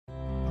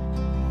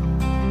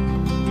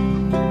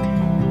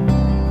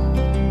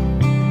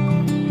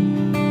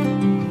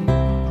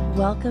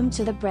Welcome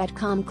to the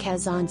Breadcom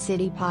Quezon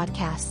City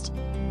podcast.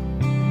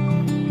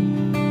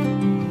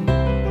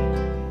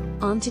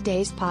 On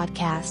today's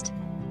podcast,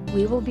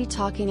 we will be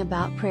talking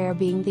about prayer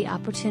being the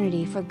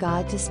opportunity for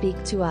God to speak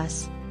to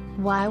us,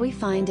 why we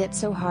find it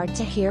so hard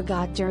to hear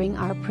God during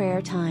our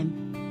prayer time,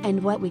 and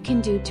what we can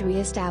do to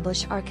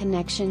reestablish our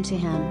connection to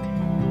Him.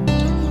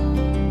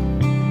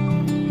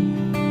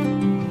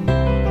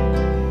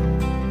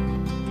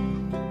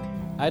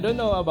 I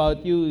don't know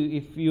about you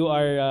if you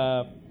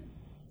are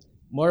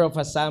more of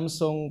a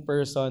Samsung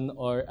person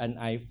or an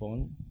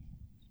iPhone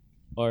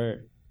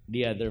or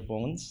the other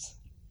phones.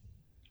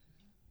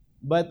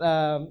 But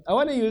I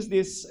want to use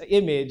this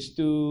image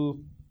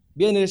to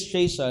be an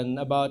illustration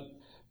about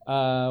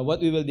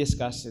what we will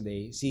discuss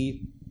today.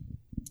 See,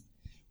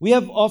 we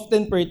have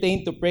often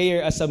pertained to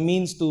prayer as a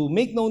means to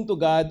make known to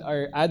God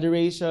our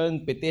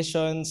adoration,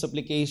 petitions,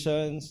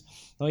 supplications,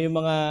 no, yung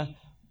mga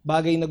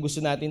bagay na gusto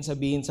natin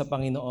sabihin sa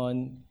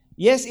Panginoon.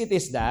 Yes, it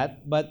is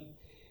that, but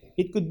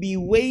it could be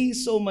way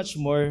so much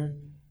more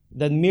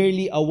than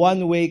merely a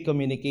one-way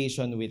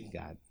communication with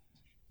God.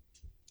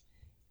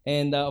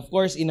 And of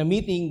course, in a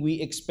meeting, we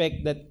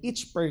expect that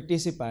each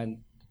participant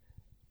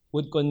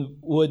would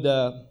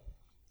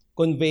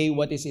convey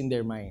what is in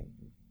their mind.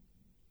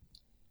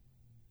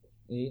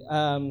 Okay.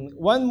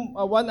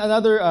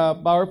 Another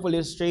powerful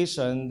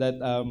illustration that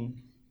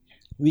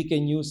we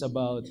can use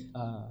about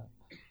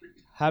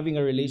having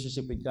a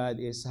relationship with God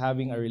is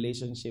having a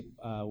relationship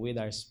with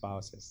our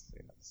spouses.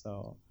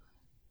 So,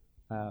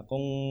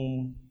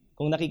 kung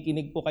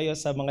nakikinig po kayo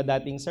sa mga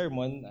dating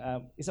sermon,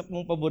 isa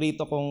pong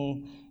paborito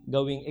kong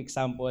gawing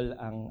example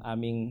ang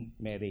aming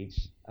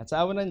marriage. At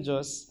sa awa ng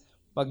Diyos,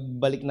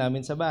 pagbalik namin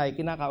sa bahay,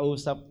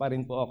 kinakausap pa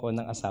rin po ako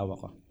ng asawa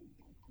ko.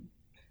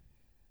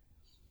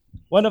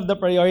 One of the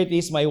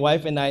priorities my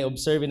wife and I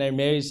observe in our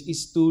marriage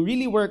is to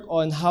really work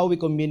on how we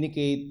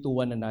communicate to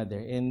one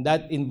another. And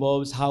that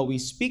involves how we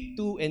speak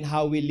to and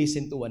how we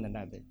listen to one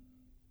another.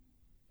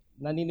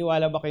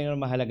 Naniniwala ba kayo na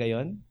mahalaga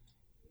yon?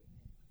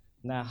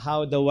 Na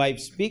how the wife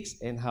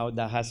speaks and how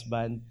the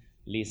husband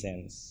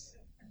listens.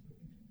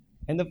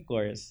 And of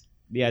course,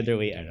 the other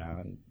way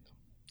around.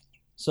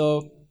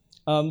 So,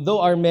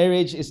 though our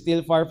marriage is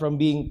still far from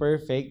being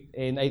perfect,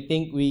 and I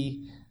think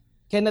we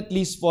can at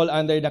least fall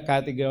under the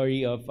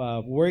category of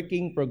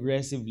working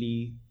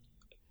progressively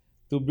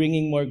to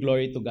bringing more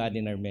glory to God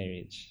in our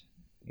marriage.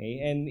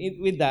 Okay? And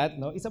with that,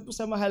 no, isa po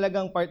sa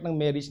mahalagang part ng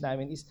marriage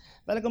namin is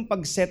talagang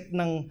pag-set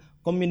ng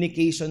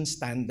communication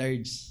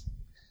standards.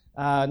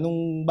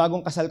 Nung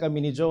bagong kasal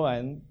kami ni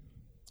Joanne,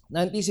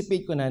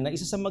 na-anticipate ko na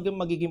isa sa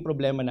magiging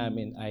problema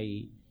namin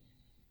ay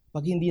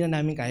pag hindi na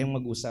namin kayang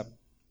mag-usap.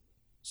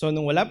 So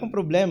nung wala pang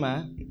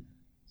problema,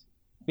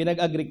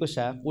 pinag-agree ko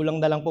siya,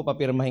 kulang na lang po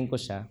papirmahin ko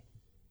siya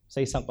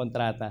sa isang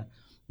kontrata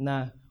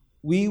na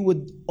we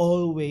would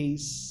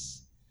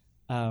always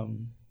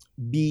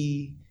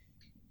be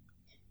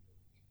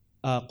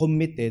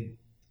committed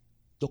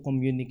to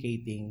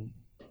communicating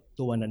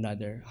to one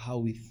another how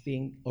we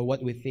think or what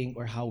we think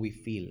or how we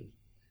feel.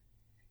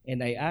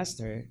 And I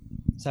asked her,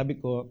 sabi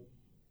ko,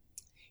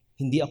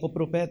 hindi ako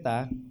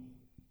propeta,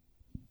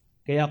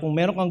 kaya kung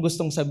meron kang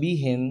gustong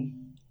sabihin,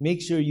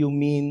 make sure you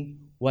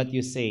mean what you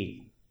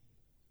say.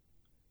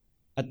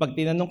 At pag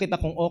tinanong kita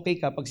kung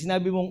okay ka, pag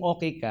sinabi mong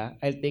okay ka,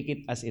 I'll take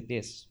it as it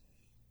is.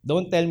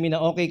 Don't tell me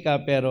na okay ka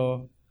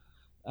pero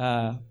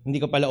hindi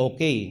ka pala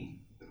okay.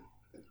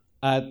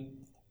 At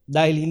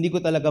dahil hindi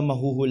ko talaga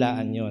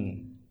mahuhulaan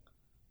yon.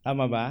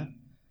 Tama ba?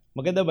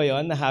 Maganda ba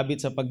yon na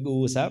habit sa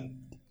pag-uusap?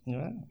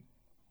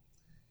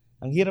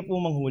 Ang hirap po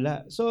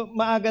manghula. So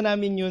maaga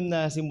namin yun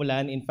na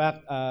simulan. In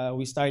fact,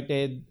 we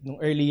started, nung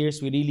early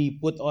years, we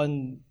really put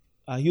on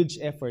huge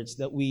efforts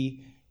that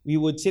we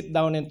would sit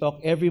down and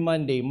talk every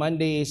Monday.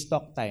 Monday is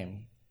talk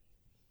time.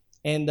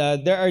 And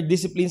there are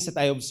disciplines that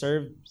I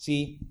observe.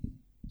 See,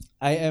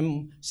 I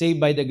am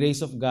saved by the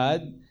grace of God.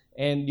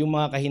 And yung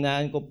mga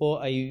kahinaan ko po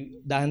ay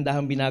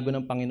dahan-dahang binago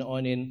ng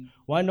Panginoon. And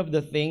one of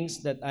the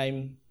things that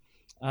I'm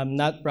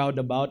not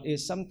proud about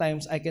is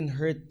sometimes I can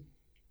hurt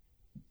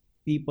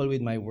people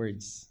with my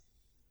words.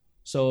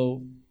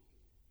 So,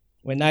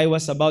 when I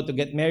was about to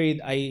get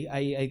married,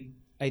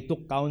 I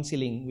took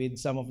counseling with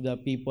some of the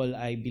people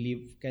I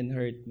believe can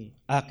hurt me,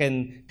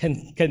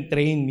 can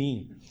train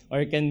me,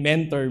 or can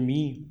mentor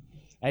me.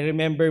 I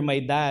remember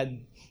my dad,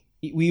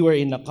 we were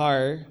in a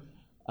car,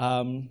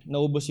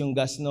 naubos yung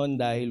gas noon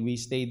dahil we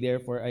stayed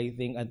there for I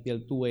think until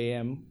 2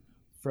 a.m.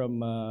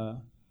 from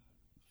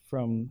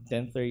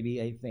 10:30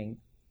 I think.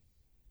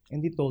 And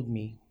he told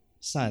me,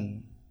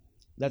 son,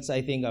 that's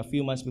I think a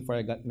few months before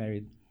I got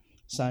married,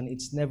 son,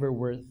 it's never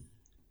worth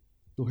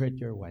to hurt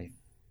your wife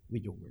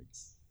with your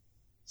words.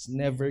 It's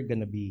never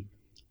gonna be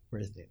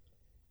worth it.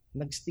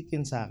 Nag-stick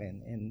yun sa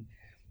akin. And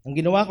ang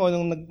ginawa ko,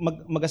 nung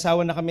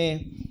mag-asawa na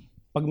kami,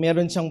 pag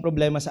meron siyang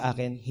problema sa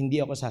akin, hindi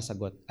ako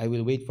sasagot. I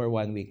will wait for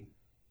 1 week.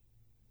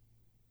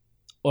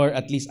 Or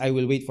at least I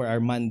will wait for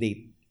our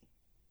mandate.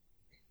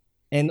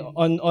 And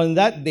on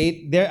that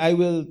date, there I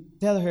will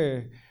tell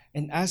her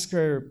and ask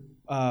her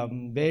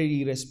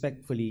very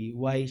respectfully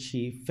why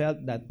she felt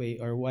that way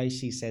or why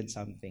she said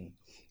something.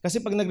 Kasi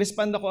pag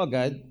nag-respond ako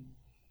agad,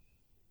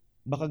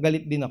 baka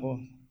galit din ako.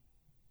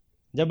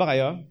 Diyan ba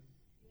kayo?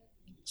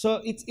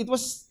 So it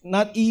was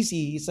not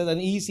easy. It's not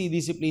an easy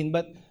discipline,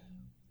 but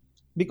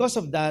because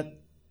of that,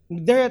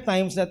 there are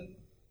times that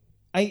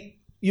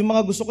yung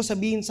mga gusto ko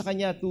sabihin sa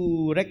kanya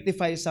to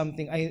rectify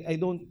something, I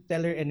don't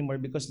tell her anymore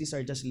because these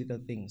are just little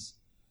things.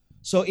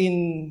 So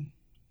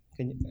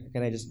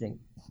can I just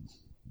drink?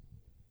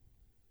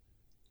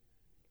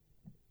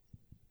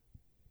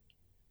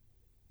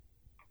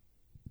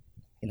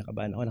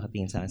 Kinakabahan ako,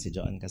 nakatingin saan si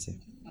John kasi.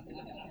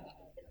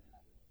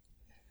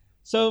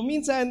 So,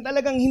 minsan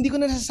talagang hindi ko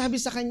na nasasabi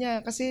sa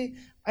kanya kasi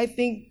I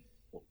think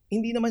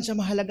hindi naman siya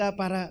mahalaga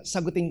para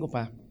sagutin ko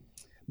pa.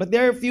 But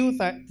there are few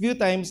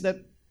times that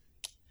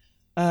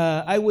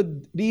I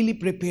would really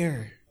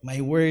prepare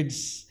my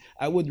words.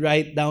 I would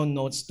write down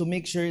notes to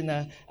make sure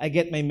na I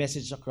get my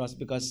message across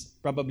because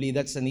probably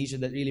that's an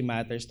issue that really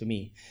matters to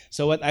me.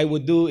 So what I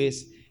would do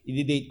is,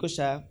 i-date ko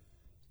siya,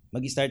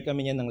 mag-start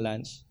kami niya ng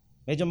lunch.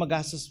 Medyo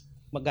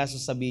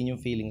magastos sabihin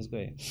yung feelings ko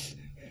eh.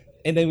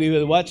 And then we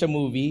will watch a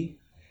movie.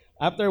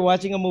 After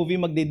watching a movie,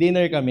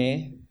 magdi-dinner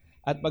kami.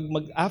 At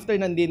after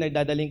ng dinner,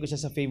 dadaling ko siya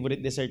sa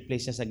favorite dessert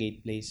place niya sa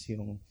Gate Place,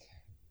 yung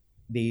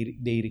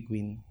Dairy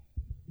Queen.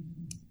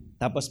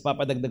 Tapos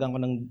papadagdagan ko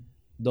ng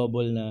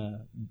double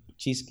na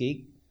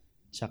cheesecake,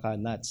 tsaka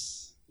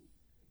nuts.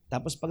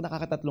 Tapos pag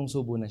nakakatatlong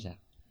subo na siya,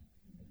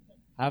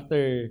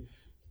 after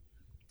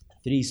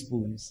 3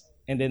 spoons,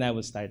 and then I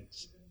would start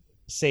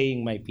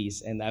saying my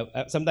piece. And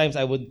sometimes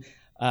I would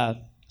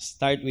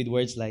start with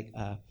words like,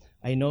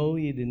 I know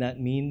you did not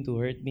mean to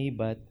hurt me,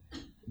 but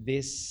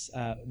this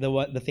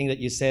the thing that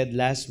you said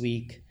last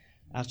week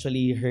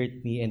actually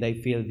hurt me, and I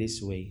feel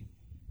this way.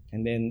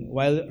 And then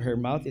while her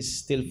mouth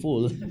is still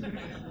full,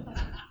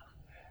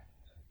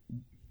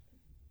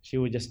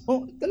 she would just,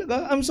 oh,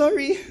 talaga, I'm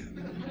sorry.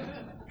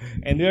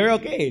 And we're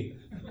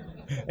okay.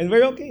 And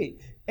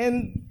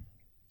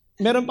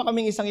meron pa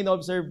kaming isang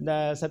in-observe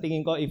na sa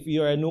tingin ko, if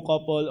you're a new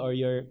couple or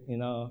you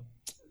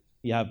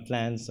have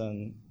plans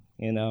on,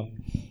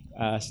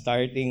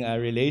 starting a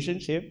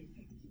relationship,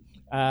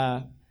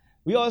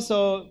 we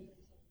also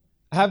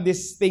have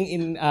this thing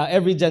in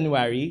every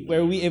January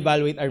where we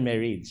evaluate our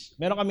marriage.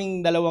 Meron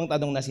kaming 2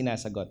 tanong na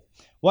sinasagot.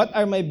 What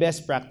are my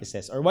best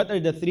practices? Or what are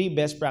the 3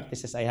 best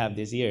practices I have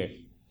this year?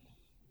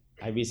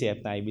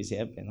 IBCF.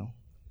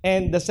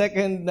 And the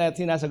second that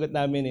sinasagot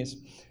namin is,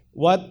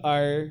 what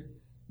are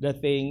the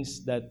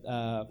things that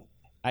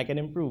I can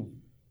improve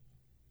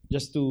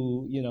just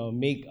to,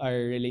 make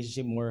our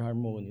relationship more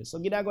harmonious? So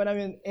ginagawa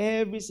namin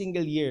every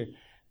single year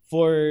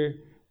for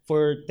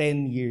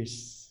 10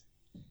 years.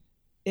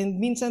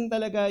 And minsan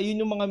talaga, yun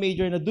yung mga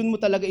major na dun mo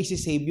talaga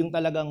isi-save yung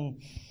talagang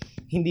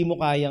hindi mo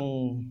kayang,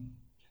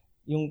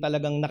 yung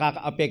talagang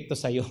nakaka-apekto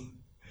sa'yo.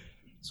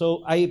 So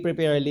I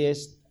prepare a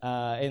list,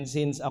 and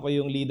since ako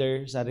yung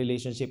leader sa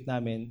relationship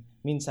namin,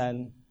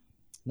 minsan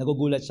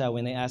nagugulat siya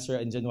when I ask her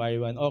on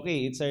January 1,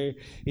 okay, it's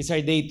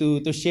our day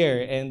to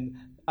share, and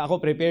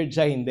ako prepared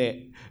siya,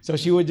 hindi. So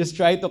she would just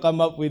try to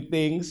come up with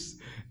things,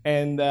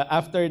 and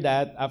after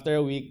that, after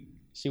a week,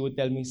 she would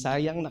tell me,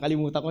 sayang,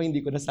 nakalimutan ko,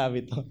 hindi ko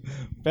nasabi to.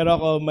 Pero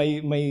ako,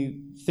 my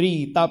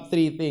top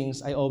 3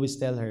 things, I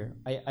always tell her.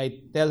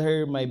 I tell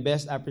her my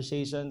best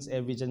appreciations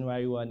every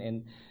January 1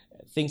 and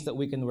things that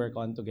we can work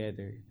on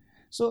together.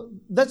 So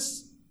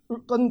that's,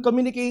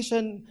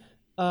 communication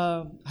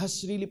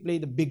has really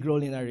played a big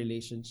role in our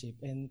relationship.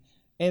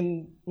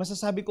 And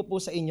masasabi ko po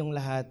sa inyong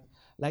lahat,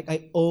 like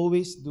I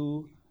always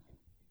do,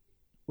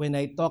 when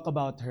I talk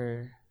about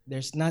her,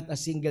 there's not a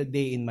single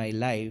day in my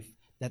life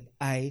that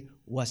I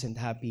wasn't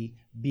happy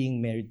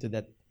being married to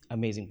that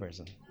amazing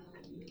person.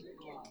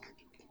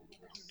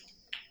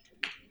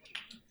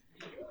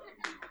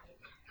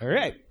 All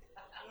right.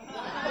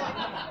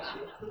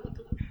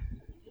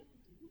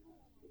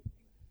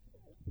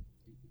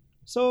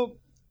 So,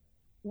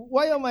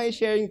 why am I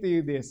sharing to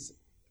you this?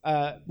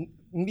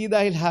 Hindi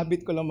dahil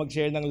habit ko lang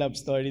mag-share ng love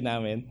story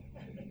namin.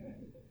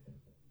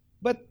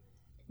 But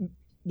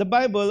the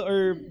Bible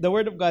or the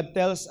Word of God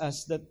tells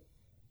us that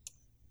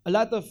a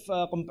lot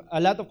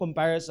of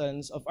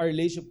comparisons of our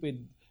relationship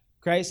with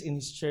Christ in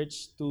His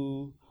church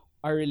to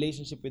our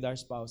relationship with our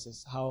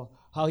spouses. How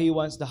He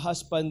commands the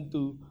husband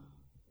to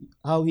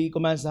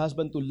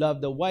love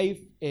the wife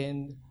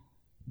and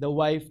the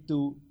wife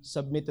to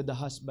submit to the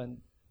husband.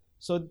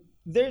 So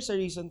there's a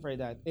reason for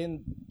that.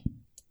 And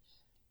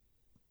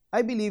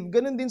I believe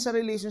ganun din sa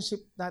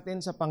relationship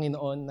natin sa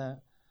Panginoon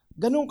na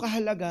ganun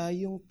kahalaga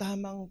yung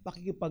tamang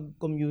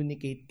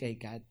pakikipag-communicate kay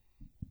God.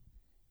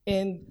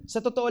 And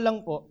sa totoo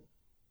lang po,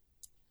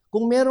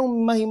 kung merong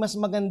mas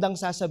magandang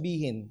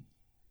sasabihin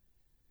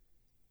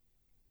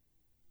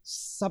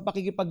sa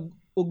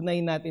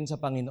pakikipag-ugnay natin sa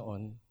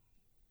Panginoon,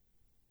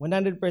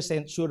 100%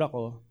 sure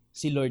ako,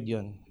 si Lord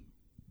yun.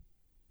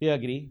 Do you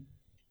agree?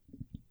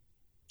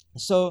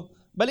 So,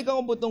 balikan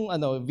ko po itong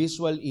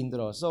visual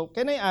intro. So,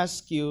 can I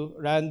ask you,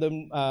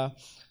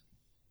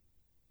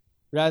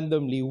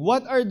 randomly,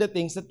 what are the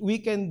things that we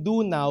can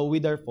do now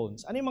with our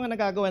phones? Ano yung mga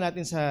nagagawa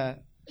natin sa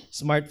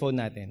smartphone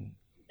natin?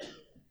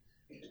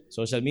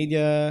 Social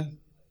media,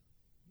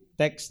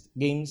 text,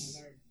 games,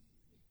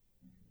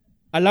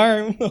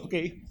 alarm,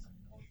 okay.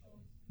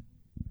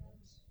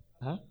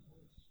 Huh?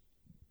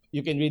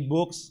 You can read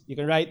books, you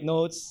can write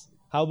notes.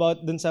 How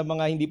about dun sa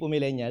mga hindi po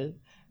millennial?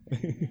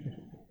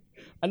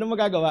 Anong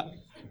magagawa?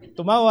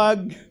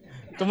 Tumawag,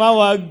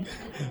 tumawag,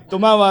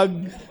 tumawag,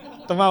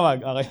 tumawag.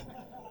 Okay.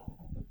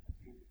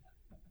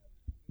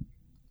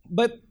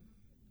 But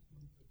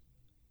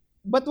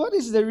what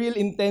is the real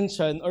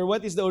intention or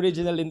what is the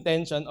original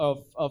intention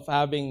of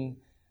having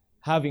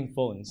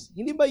phones?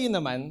 Hindi ba yun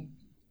naman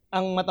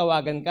ang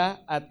matawagan ka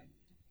at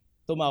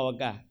tumawag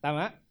ka?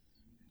 Tama?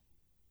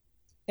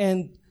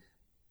 And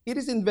it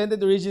is invented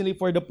originally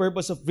for the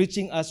purpose of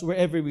reaching us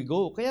wherever we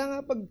go. Kaya nga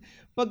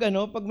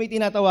pag may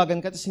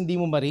tinatawagan ka tapos hindi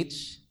mo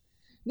ma-reach,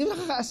 hindi mo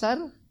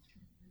nakakaasar.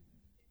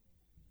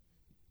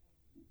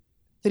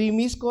 3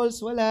 missed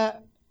calls, wala.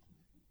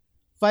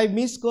 5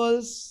 missed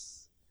calls.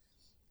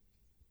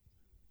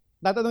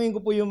 Tatanungin ko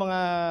po yung mga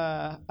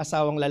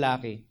asawang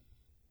lalaki.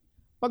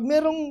 Pag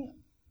merong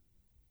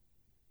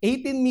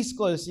 18 missed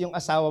calls yung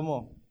asawa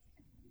mo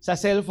sa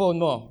cellphone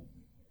mo,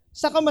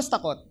 saan ka mas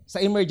takot?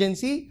 Sa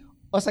emergency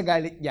o sa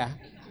galit niya?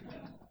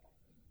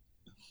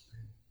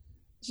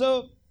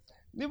 So,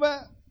 di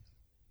ba,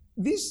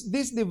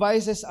 these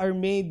devices are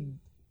made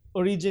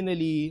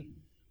originally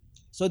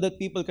so that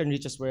people can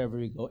reach us wherever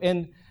we go.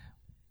 And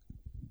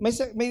my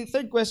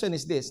third question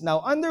is this. Now,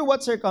 under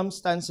what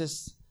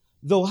circumstances,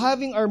 though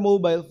having our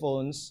mobile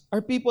phones,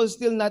 are people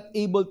still not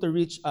able to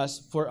reach us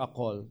for a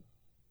call?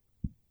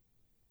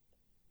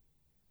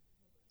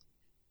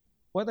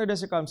 What are the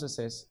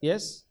circumstances?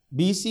 Yes?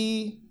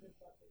 Busy?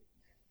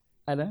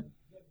 Ano?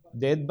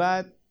 Dead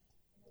bat?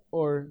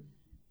 Or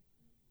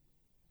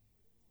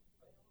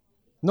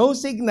no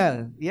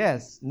signal?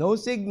 Yes, no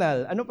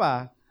signal. Ano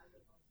pa?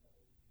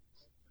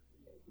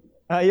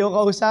 Ayaw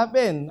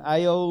kausapin.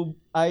 Ayaw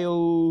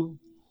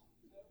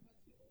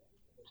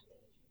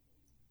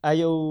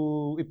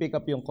i-pick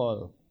up yung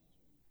call.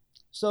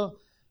 So,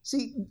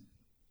 see,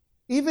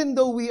 even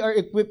though we are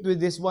equipped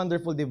with these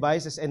wonderful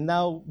devices and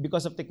now,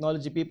 because of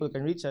technology, people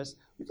can reach us,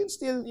 we can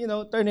still,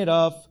 turn it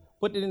off,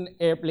 put it in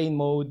airplane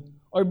mode,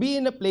 or be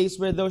in a place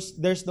where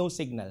there's no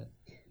signal.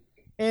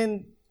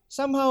 And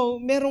somehow,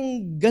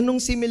 merong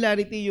ganong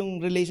similarity yung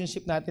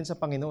relationship natin sa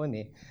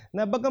Panginoon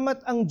na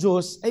bagamat ang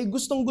Diyos ay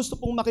gustong-gusto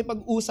pong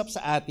makipag-usap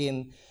sa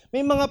atin,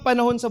 may mga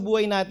panahon sa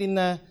buhay natin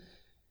na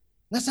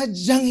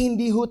nasadyang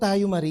hindi ho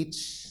tayo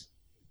ma-reach.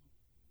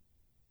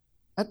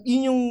 At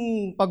yun yung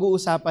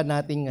pag-uusapan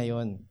natin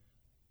ngayon.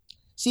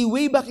 See,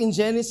 way back in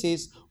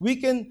Genesis, we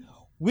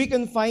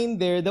can find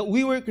there that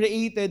we were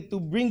created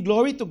to bring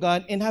glory to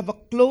God and have a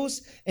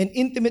close and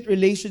intimate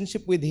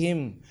relationship with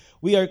Him.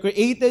 We are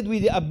created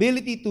with the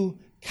ability to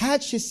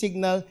catch His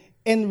signal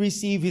and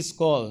receive His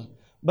call.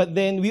 But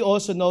then we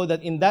also know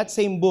that in that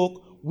same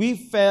book, we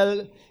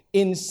fell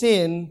in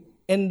sin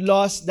and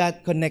lost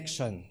that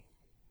connection.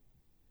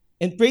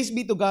 And praise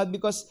be to God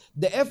because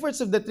the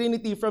efforts of the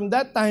Trinity from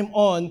that time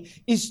on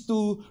is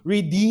to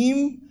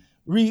redeem,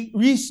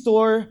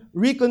 restore,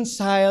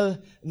 reconcile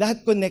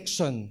that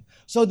connection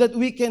so that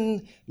we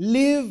can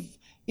live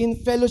in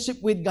fellowship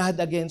with God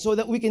again, so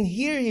that we can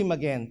hear Him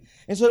again,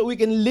 and so that we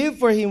can live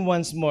for Him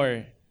once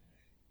more,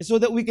 so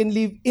that we can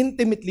live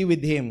intimately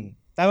with Him.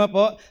 Tama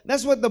po?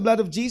 That's what the blood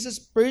of Jesus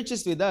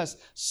purchased with us.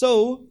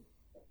 So,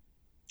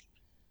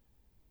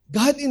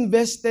 God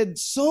invested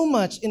so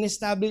much in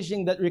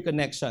establishing that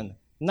reconnection,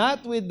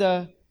 not with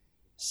the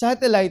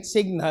satellite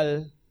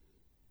signal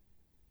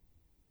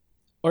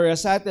or a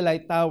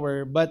satellite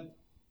tower, but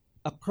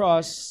a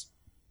cross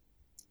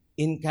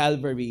in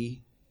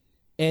Calvary.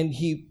 And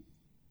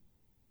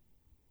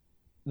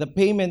the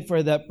payment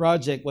for that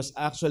project was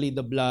actually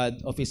the blood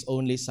of His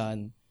only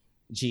Son,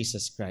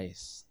 Jesus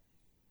Christ.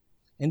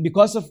 And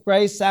because of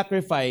Christ's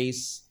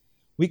sacrifice,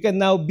 we can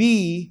now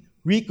be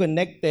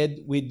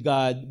reconnected with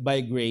God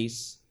by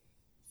grace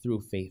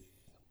through faith.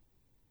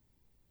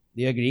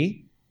 Do you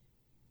agree?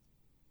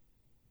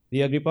 Do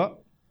you agree po? All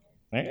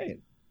right.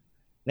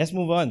 Let's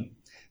move on.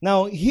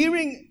 Now,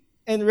 hearing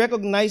and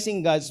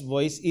recognizing God's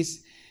voice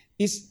is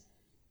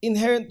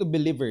inherent to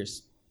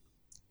believers.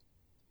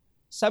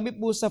 Sabi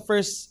po sa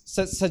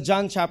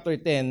John chapter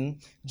 10,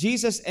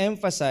 Jesus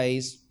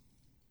emphasized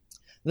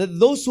that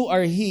those who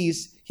are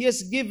His, He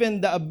has given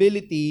the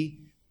ability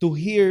to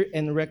hear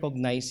and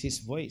recognize His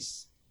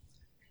voice.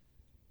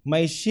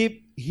 My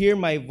sheep hear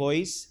my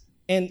voice,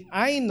 and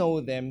I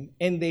know them,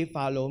 and they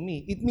follow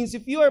me. It means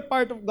if you are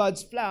part of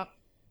God's flock,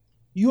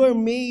 you are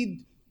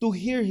made to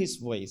hear His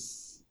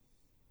voice.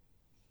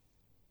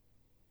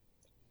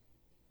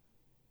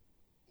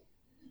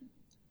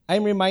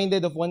 I'm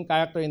reminded of one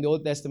character in the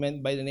Old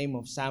Testament by the name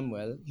of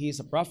Samuel. He is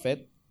a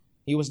prophet.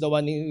 He was the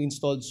one who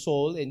installed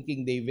Saul and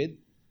King David.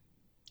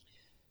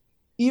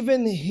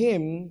 Even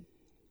him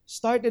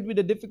started with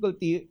the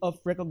difficulty of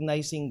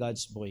recognizing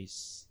God's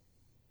voice.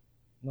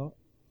 No?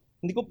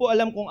 Hindi ko po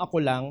alam kung ako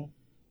lang,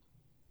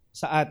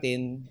 sa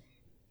atin,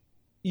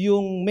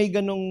 yung may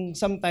ganong,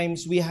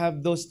 sometimes we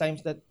have those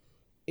times that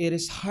it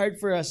is hard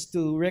for us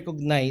to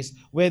recognize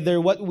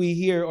whether what we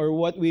hear or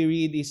what we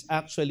read is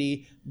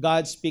actually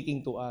God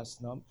speaking to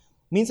us. No?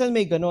 Minsan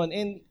may ganon.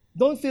 And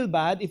don't feel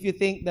bad if you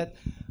think that,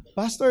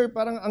 Pastor,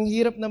 parang ang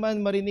hirap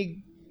naman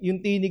marinig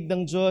yung tinig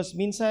ng Diyos.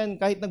 Minsan,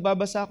 kahit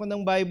nagbabasa ako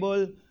ng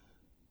Bible,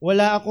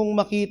 wala akong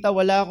makita,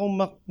 wala akong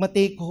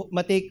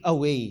matake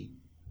away.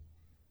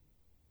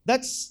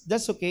 That's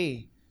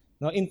okay.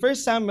 Now, in 1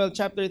 Samuel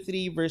chapter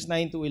 3, verse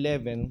 9 to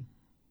 11,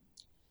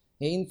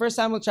 in 1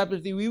 Samuel chapter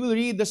 3, we will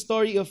read the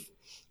story of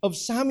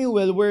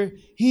Samuel where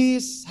he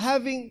is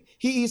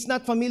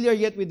not familiar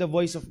yet with the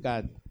voice of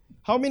God.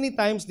 How many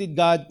times did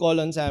God call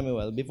on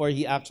Samuel before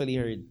he actually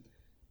heard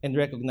and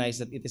recognized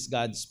that it is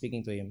God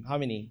speaking to him? How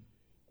many?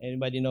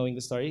 Anybody knowing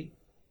the story?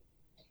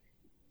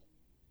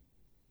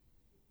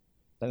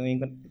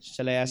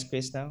 Shall I ask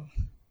Chris now?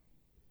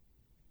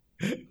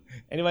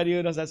 Anybody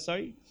who knows that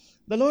story?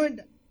 The Lord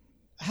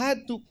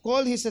had to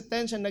call his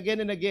attention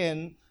again and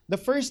again. The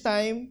first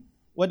time,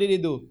 what did he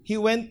do? He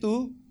went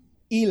to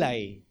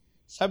Eli.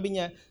 Sabi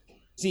niya,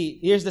 see,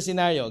 here's the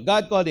scenario.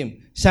 God called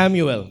him,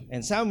 Samuel.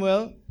 And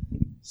Samuel,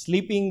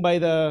 sleeping by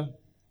the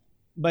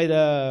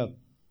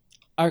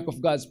ark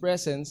of God's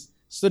presence,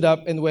 stood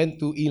up and went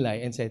to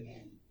Eli and said,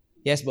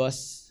 yes,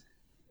 boss.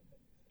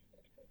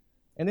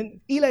 And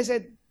then Eli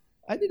said,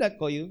 I did not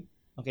call you.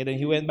 Okay, then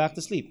he went back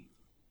to sleep.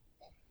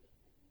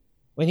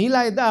 When he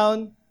lied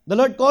down, the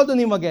Lord called on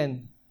him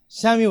again,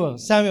 Samuel,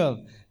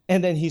 Samuel.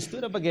 And then he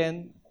stood up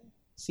again.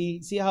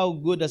 See how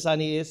good a son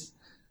he is,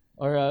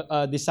 or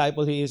a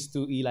disciple he is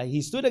to Eli.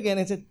 He stood again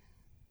and said,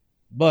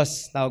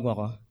 boss, tawag mo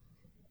ako.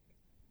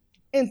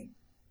 And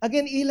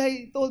again,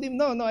 Eli told him,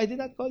 no, I did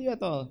not call you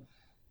at all.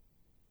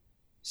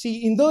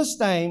 See, in those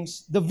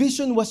times, the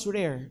vision was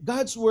rare.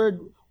 God's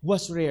word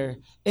was rare.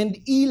 And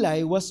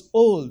Eli was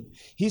old.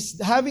 He's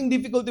having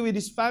difficulty with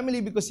his family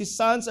because his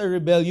sons are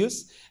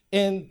rebellious.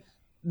 And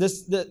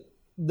the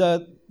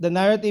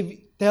narrative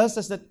tells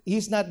us that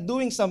he's not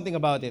doing something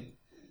about it.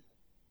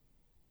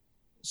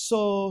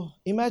 So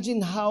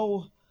imagine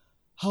how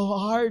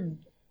hard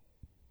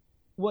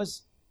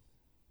was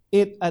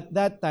it at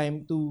that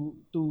time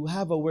to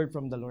have a word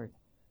from the Lord.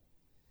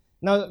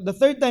 Now, the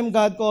third time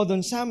God called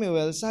on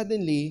Samuel,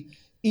 suddenly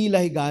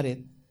Eli got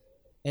it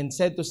and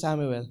said to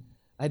Samuel,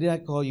 I did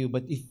not call you,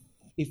 but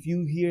if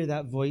you hear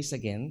that voice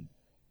again,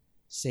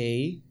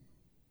 say,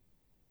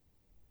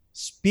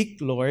 speak,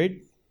 Lord,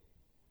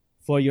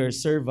 for your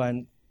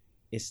servant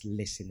is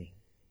listening.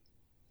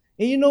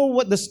 And you know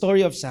what the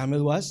story of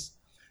Samuel was?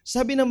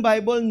 Sabi ng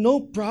Bible, no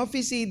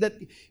prophecy that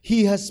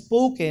he has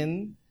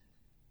spoken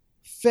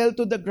fell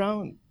to the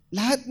ground.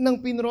 Lahat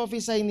ng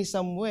pinrophesy ni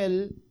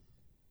Samuel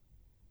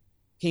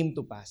came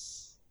to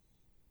pass.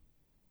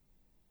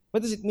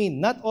 What does it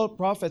mean? Not all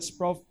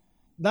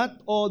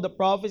the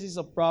prophecies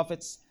of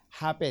prophets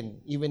happen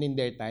even in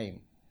their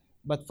time.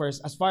 But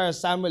first, as far as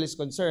Samuel is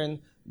concerned,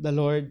 the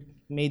Lord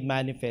made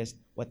manifest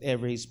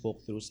whatever he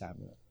spoke through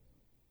Samuel.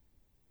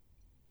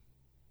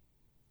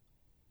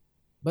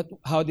 But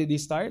how did he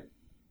start?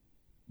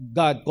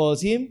 God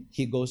calls him,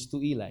 he goes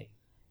to Eli.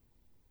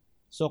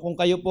 So kung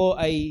kayo po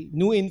ay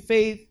new in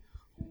faith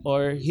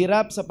or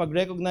hirap sa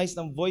pag-recognize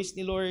ng voice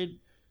ni Lord,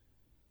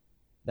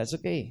 that's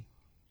okay.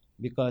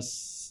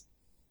 Because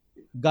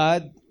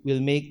God will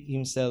make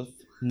himself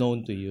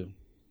known to you.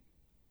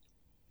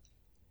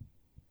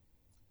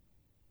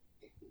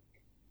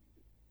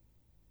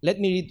 Let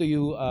me read to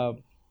you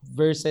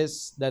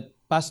verses that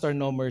Pastor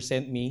Nomer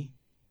sent me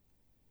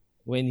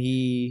when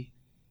he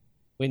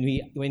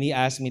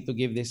asked me to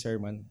give this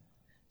sermon.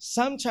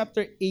 Psalm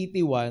chapter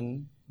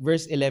 81,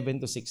 verse 11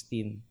 to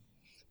 16.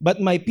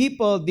 But my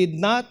people did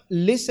not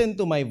listen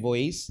to my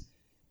voice,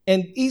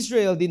 and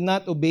Israel did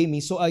not obey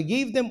me. So I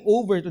gave them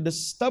over to the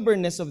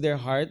stubbornness of their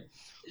heart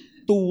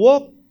to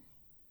walk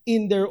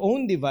in their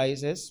own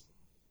devices.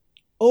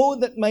 Oh,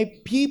 that my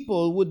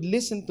people would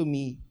listen to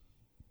me,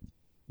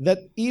 that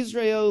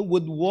Israel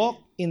would walk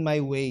in my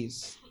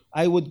ways.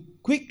 I would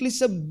quickly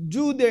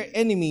subdue their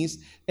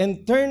enemies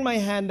and turn my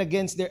hand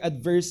against their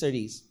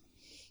adversaries.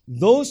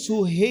 Those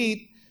who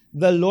hate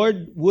the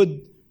Lord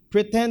would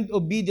pretend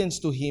obedience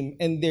to him,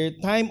 and their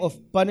time of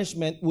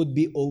punishment would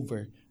be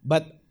over.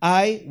 But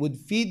I would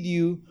feed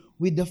you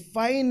with the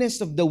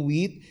finest of the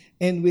wheat,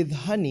 and with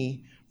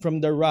honey from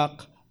the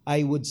rock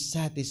I would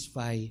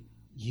satisfy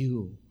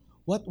you.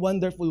 What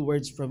wonderful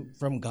words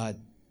from God.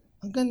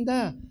 Ang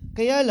ganda.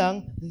 Kaya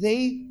lang,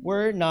 they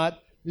were not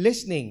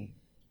listening.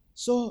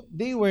 So,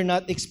 they were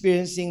not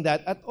experiencing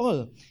that at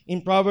all.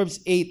 In Proverbs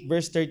 8,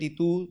 verse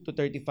 32 to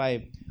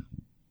 35.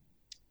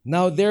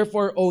 Now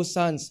therefore, O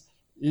sons,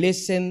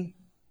 listen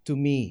to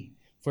me.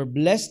 For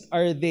blessed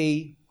are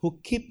they who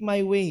keep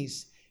my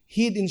ways.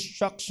 Heed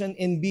instruction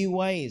and be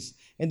wise,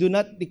 and do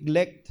not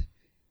neglect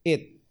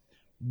it.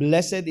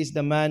 Blessed is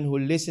the man who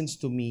listens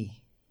to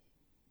me.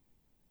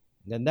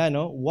 Ganda,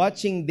 no?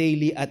 Watching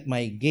daily at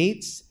my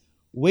gates,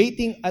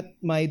 waiting at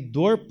my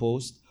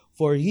doorpost,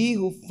 for he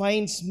who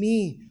finds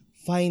me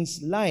finds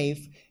life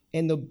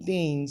and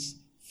obtains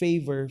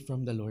favor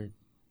from the Lord.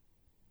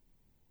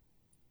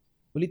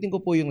 Ulitin ko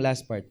po yung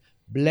last part.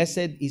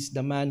 Blessed is the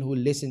man who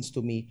listens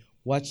to me,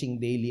 watching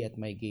daily at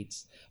my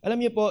gates.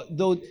 Alam niyo po,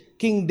 though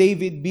King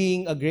David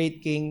being a great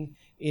king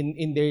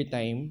in their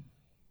time,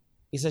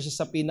 isa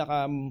siya sa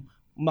pinaka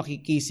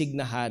makikisig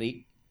na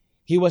hari,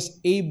 he was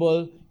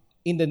able,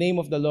 in the name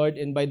of the Lord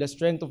and by the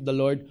strength of the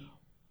Lord,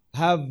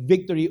 have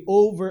victory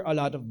over a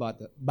lot of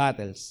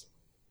battles.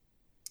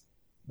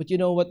 But you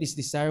know what his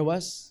desire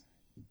was?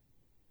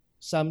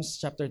 Psalms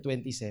chapter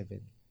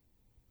 27.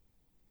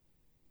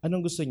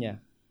 Anong gusto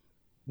niya?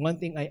 One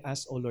thing I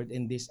ask, O Lord,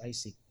 and this I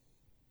seek,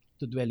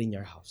 to dwell in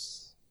your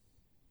house.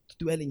 To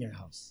dwell in your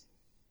house.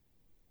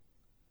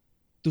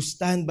 To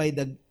stand by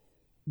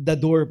the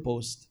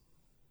doorpost.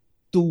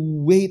 To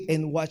wait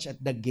and watch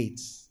at the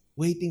gates.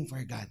 Waiting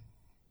for God.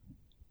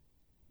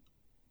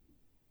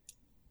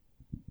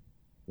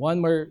 One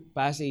more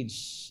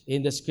passage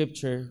in the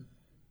scripture.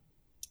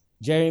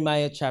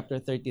 Jeremiah chapter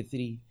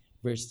 33,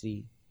 verse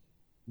 3.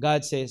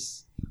 God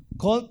says,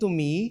 call to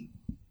me,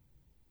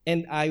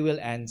 and I will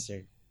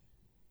answer.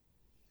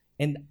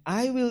 And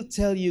I will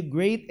tell you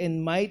great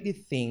and mighty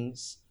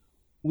things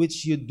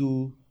which you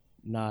do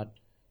not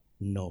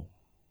know.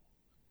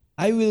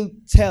 I will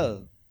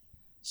tell.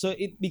 So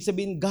it ibig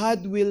sabihin,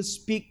 God will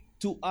speak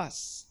to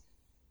us.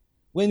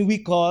 When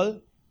we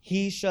call,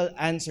 He shall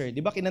answer.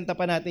 Di ba kinanta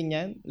pa natin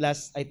yan?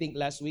 I think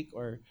last week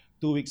or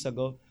 2 weeks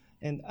ago.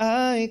 And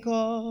I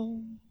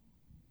call,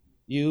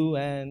 you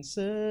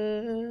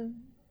answer.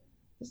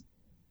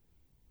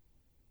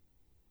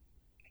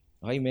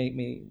 Okay,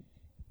 may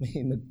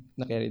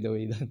na-carried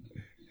away doon.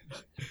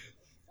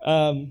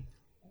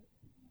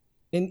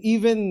 And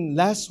even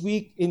last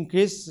week in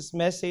Chris'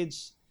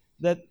 message,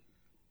 that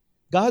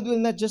God will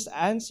not just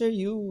answer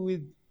you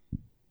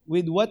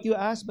with what you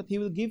ask, but He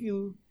will give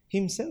you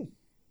Himself.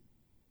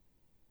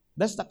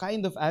 That's the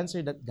kind of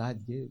answer that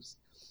God gives.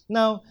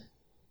 Now,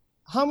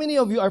 how many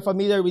of you are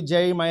familiar with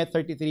Jeremiah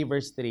 33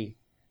 verse 3?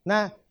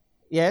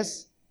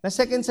 Yes? Na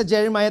second sa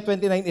Jeremiah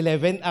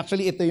 29:11,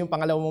 actually ito yung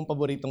pangalawa mong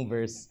paboritong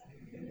verse.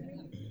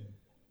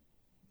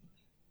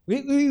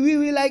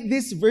 We like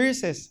these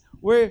verses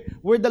where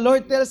the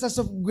Lord tells us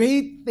of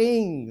great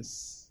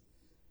things.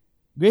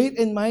 Great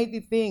and mighty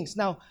things.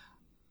 Now,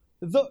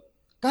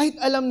 kahit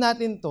alam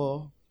natin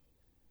to,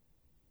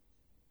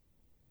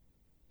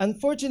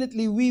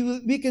 unfortunately,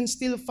 we can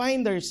still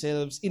find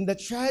ourselves in the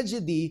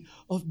tragedy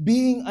of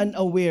being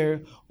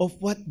unaware of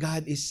what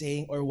God is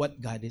saying or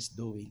what God is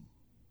doing.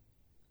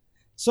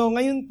 So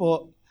ngayon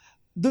po,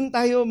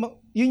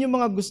 yun yung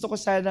mga gusto ko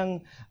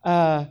sanang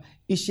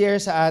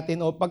i-share sa atin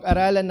o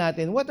pag-aralan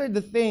natin. What are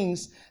the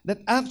things that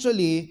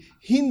actually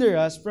hinder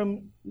us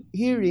from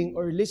hearing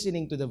or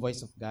listening to the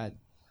voice of God?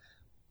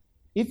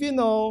 If you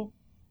know,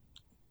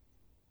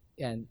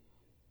 yan,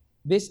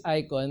 this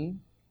icon,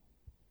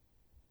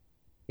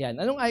 yan,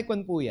 anong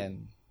icon po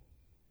yan?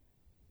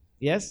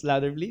 Yes,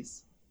 louder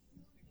please.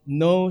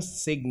 No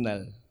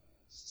signal.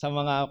 Sa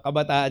mga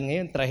kabataan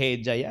ngayon,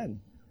 trahedya yan.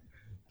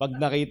 Pag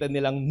nakita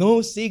nilang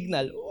no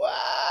signal,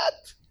 what?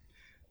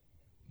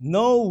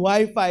 No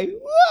Wi-Fi,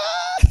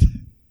 what?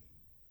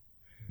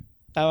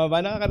 Tama ba?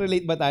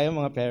 Nakaka-relate ba tayo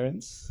mga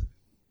parents?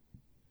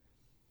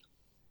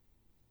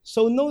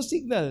 So no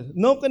signal,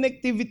 no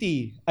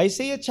connectivity.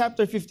 Isaiah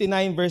chapter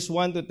 59 verse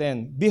 1 to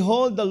 10.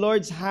 Behold, the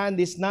Lord's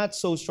hand is not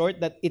so short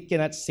that it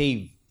cannot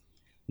save,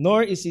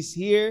 nor is his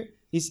ear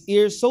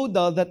so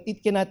dull that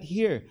it cannot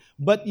hear.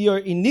 But your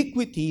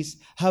iniquities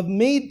have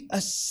made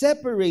a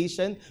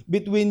separation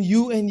between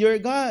you and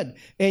your God,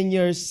 and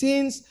your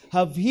sins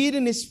have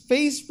hidden his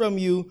face from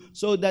you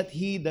so that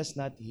he does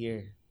not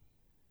hear.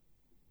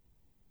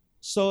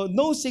 So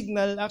no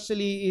signal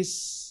actually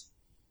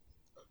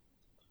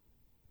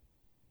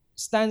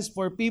stands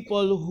for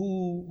people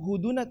who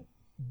do not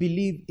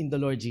believe in the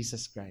Lord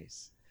Jesus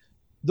Christ.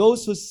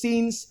 Those whose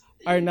sins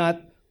are not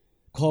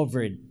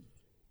covered.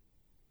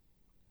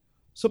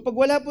 So pag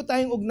wala po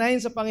tayong ugnayan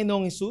sa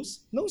Panginoong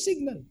Hesus, no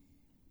signal.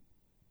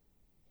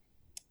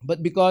 But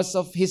because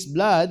of His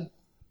blood,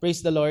 praise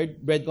the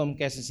Lord, Breadcom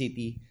Quezon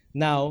City,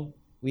 now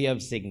we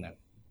have signal.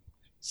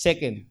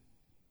 Second,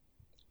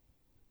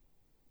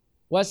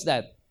 what's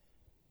that?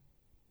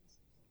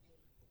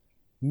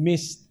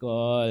 Missed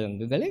call.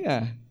 Ang gagaling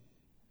ah.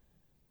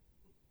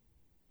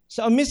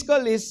 So a missed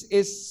call is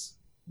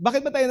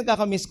bakit ba tayo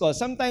nagkaka-missed call?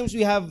 Sometimes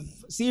we have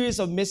series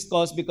of missed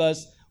calls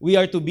because we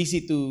are too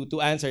busy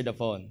to answer the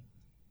phone.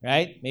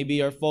 Right? Maybe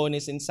your phone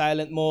is in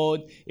silent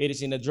mode, it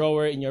is in a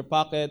drawer in your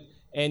pocket,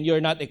 and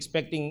you're not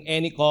expecting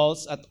any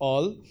calls at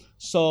all.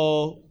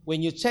 So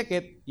when you check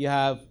it, you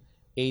have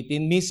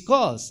 18 missed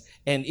calls.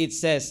 And it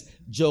says,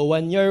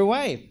 Joanne, your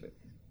wife.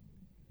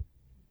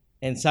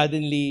 And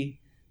suddenly,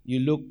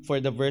 you look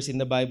for the verse in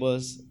the Bible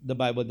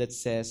that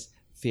says,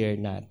 fear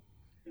not.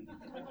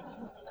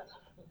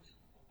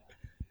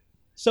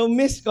 So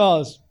missed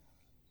calls.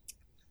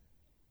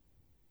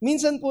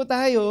 Minsan po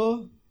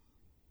tayo,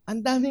 ang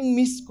daming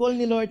missed call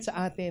ni Lord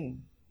sa atin.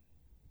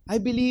 I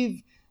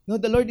believe,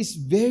 the Lord is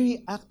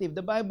very active.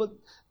 The Bible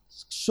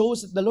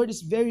shows that the Lord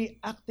is very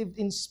active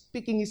in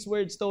speaking His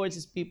words towards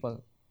His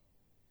people.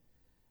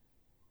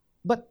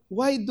 But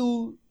why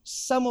do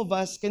some of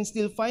us can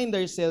still find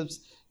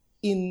ourselves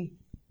in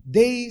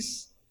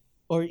days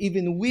or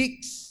even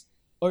weeks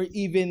or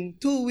even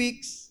 2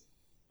 weeks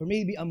or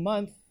maybe a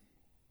month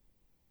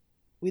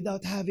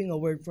without having a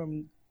word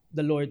from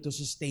the Lord to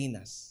sustain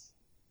us,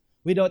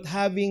 without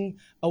having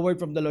a word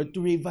from the Lord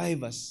to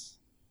revive us,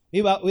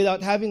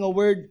 without having a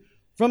word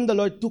from the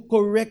Lord to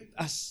correct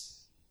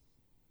us,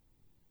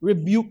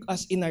 rebuke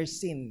us in our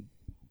sin?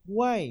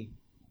 Why?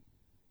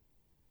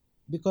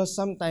 Because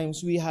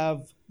sometimes we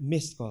have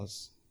missed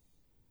calls.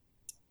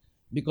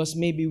 Because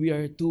maybe we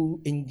are too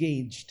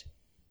engaged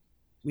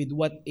with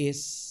what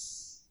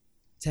is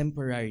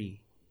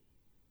temporary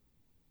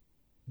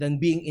than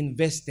being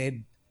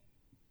invested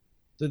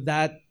to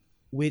that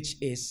which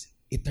is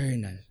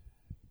eternal.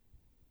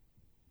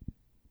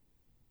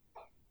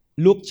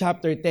 Luke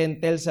chapter 10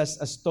 tells us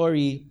a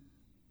story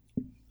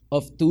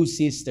of two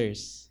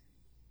sisters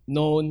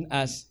known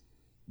as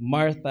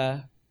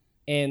Martha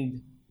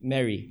and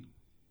Mary.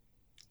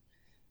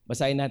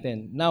 Basahin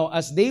natin. Now,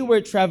 as they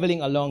were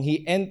traveling along,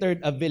 he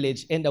entered a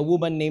village and a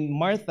woman named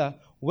Martha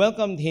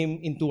welcomed him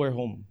into her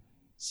home.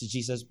 Si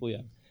Jesus po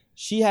yan.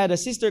 She had a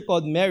sister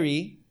called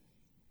Mary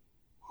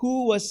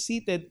who was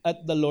seated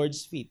at the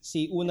Lord's feet.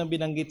 Si unang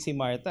binanggit si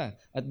Martha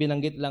at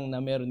binanggit lang na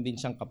meron din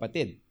siyang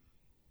kapatid.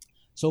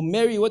 So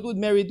Mary, what would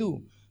Mary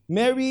do?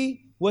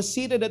 Mary was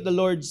seated at the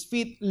Lord's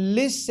feet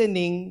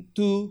listening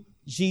to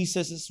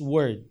Jesus'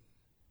 word.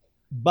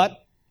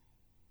 But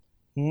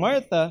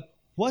Martha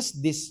was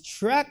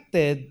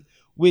distracted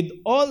with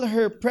all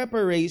her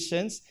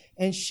preparations,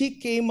 and she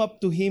came up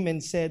to him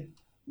and said,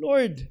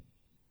 Lord,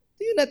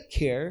 do you not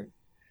care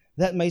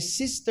that my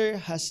sister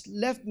has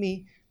left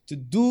me to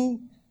do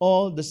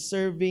all the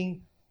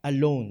serving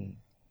alone?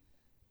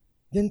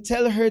 Then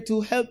tell her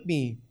to help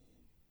me.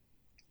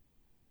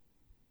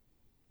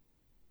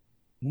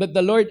 But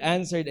the Lord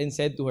answered and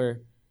said to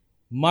her,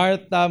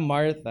 Martha,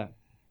 Martha,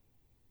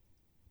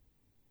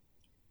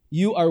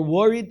 you are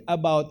worried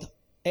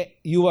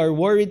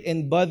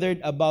and bothered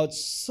about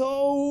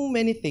so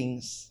many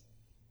things,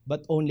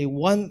 but only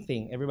one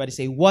thing. Everybody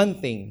say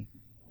one thing.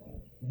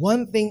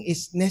 One thing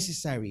is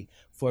necessary,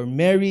 for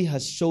Mary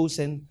has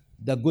chosen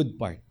the good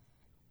part,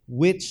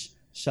 which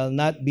shall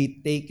not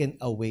be taken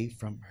away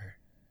from her.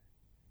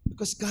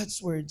 Because God's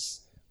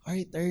words are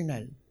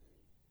eternal.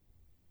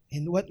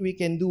 And what we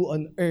can do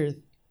on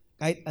earth,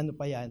 kahit ano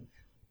pa yan,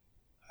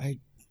 are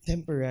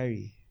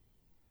temporary.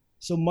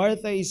 So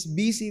Martha is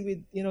busy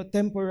with,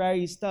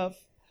 temporary stuff,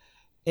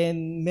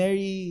 and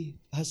Mary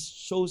has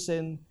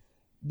chosen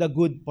the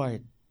good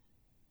part.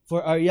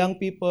 For our young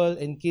people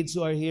and kids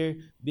who are here,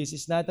 this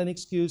is not an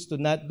excuse to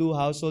not do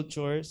household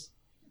chores.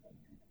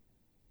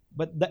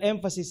 But the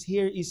emphasis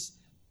here is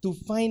to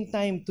find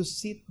time to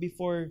sit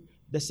before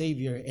the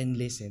Savior and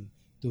listen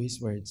to His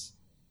words.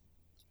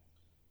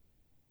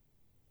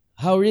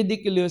 How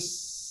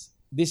ridiculous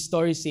this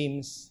story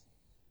seems.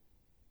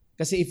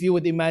 Kasi if you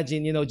would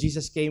imagine,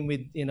 Jesus came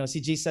with, si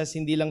Jesus,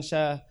 hindi lang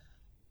siya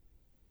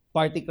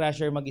party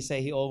crasher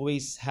mag-isa. He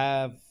always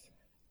have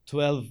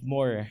 12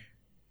 more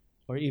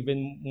or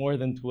even more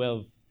than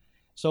 12.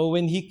 So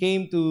when he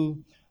came to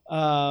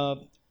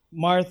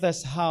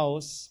Martha's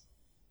house,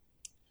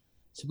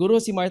 siguro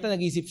si Martha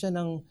nag-isip siya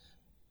ng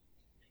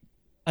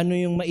ano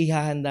yung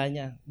maihahanda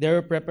niya. There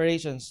were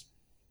preparations.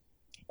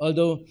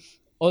 Although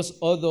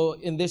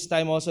in this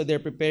time also they're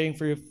preparing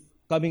for your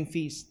coming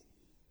feast.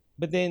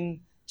 But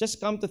then, just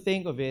come to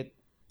think of it,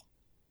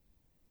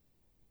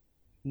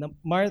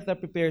 Martha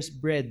prepares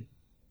bread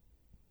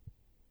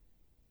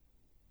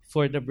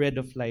for the bread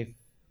of life.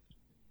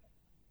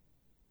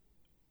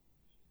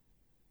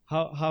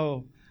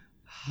 How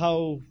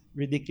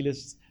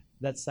ridiculous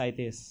that sight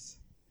is.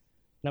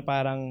 Na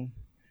parang,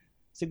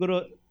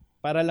 siguro,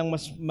 para lang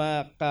mas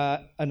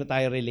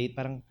tayo relate,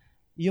 parang,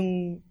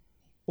 yung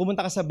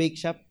pumunta ka sa bake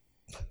shop,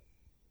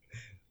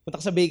 punta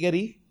ka sa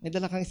bakery, may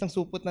dala kang isang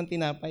supot ng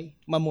tinapay,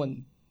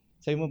 mamon.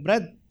 Sabi mo,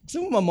 Brad,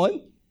 gusto mo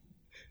mamon?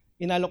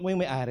 Inalok mo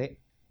yung may-ari.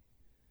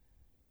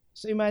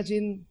 So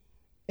imagine,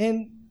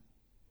 and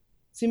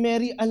si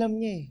Mary alam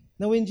niya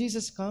na when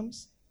Jesus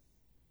comes,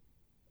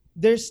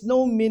 there's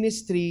no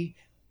ministry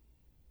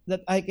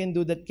that I can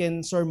do that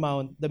can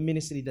surmount the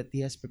ministry that He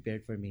has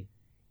prepared for me.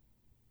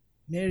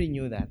 Mary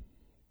knew that.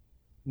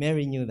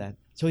 Mary knew that.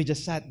 So He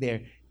just sat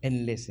there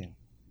and listened.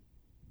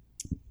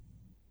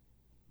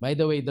 By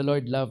the way, the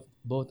Lord loved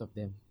both of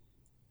them.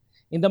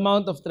 In the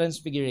Mount of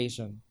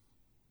Transfiguration,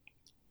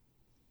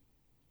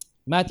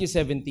 Matthew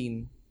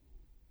 17,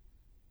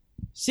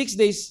 6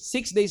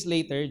 days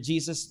later,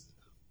 Jesus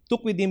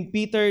took with Him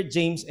Peter,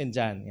 James, and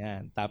John.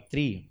 Yan, top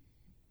 3.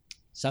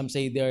 Some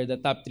say they're the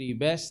top 3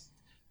 best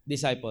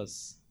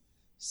disciples.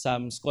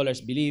 Some scholars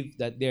believe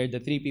that they're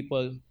the 3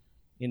 people,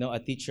 a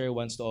teacher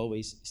wants to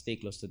always stay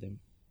close to them.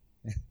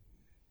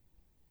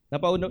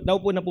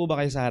 Naupo na po ba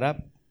kayo sa harap?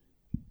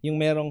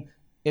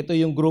 Ito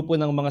yung grupo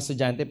ng mga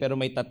estudyante pero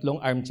may 3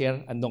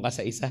 armchair, andun ka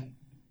sa isa.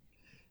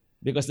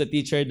 Because the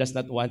teacher does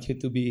not want you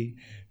to be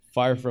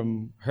far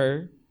from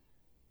her.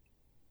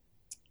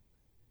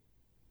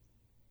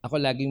 Ako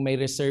laging may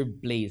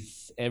reserved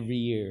place every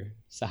year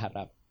sa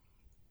harap.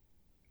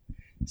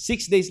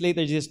 6 days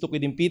later, Jesus took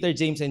with him Peter,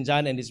 James, and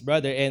John his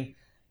brother,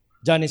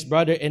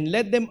 and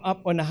led them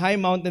up on a high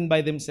mountain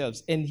by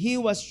themselves. And he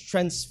was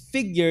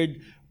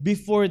transfigured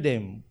before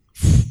them.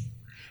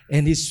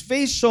 And his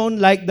face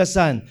shone like the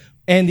sun,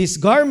 and his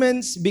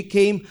garments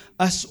became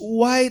as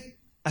white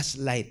as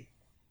light.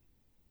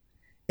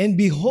 And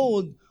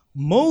behold,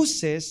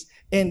 Moses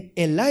and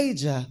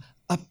Elijah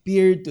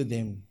appeared to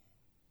them.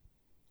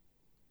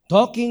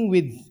 Talking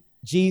with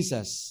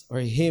Jesus, or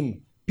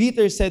him,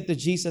 Peter said to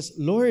Jesus,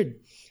 Lord,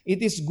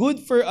 it is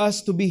good for us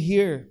to be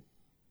here.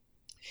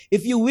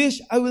 If you wish,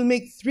 I will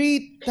make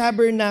 3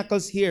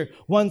 tabernacles here.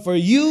 One for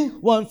you,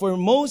 one for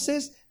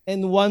Moses,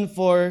 and one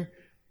for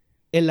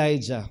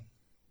Elijah.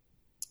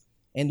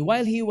 And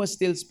while he was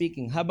still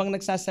speaking, habang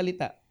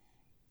nagsasalita,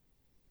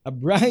 a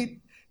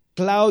bright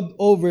cloud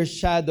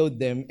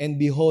overshadowed them, and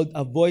behold,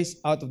 a voice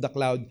out of the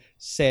cloud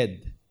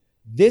said,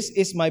 This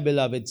is my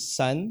beloved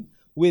Son,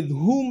 with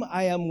whom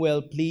I am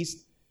well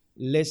pleased.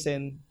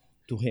 Listen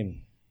to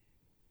him.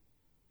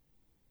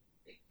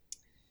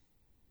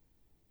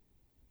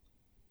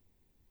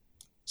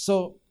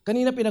 So,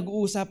 kanina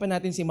pinag-uusapan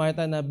natin si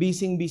Martha na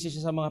busy-busy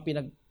siya sa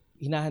mga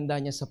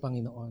hinahanda niya sa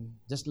Panginoon.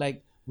 Just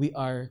like we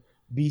are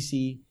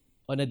busy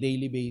on a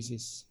daily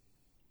basis.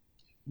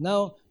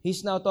 Now,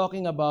 he's now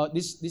talking about,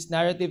 this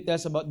narrative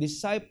tells about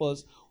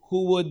disciples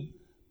who would,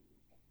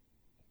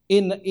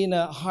 in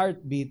a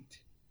heartbeat,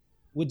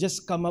 would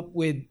just come up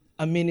with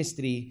a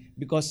ministry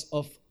because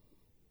of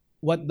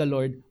what the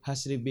Lord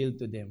has revealed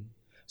to them.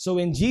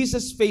 So when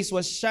Jesus' face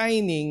was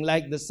shining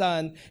like the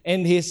sun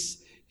and his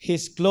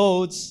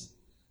clothes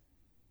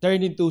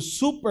turned into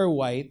super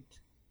white,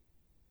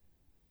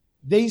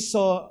 they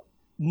saw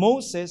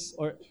Moses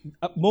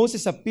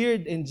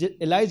appeared and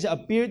Elijah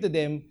appeared to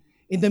them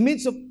in the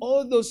midst of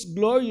all those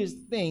glorious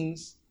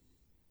things.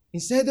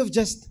 Instead of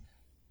just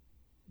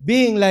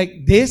being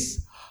like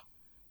this,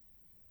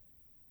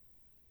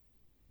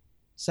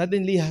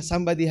 suddenly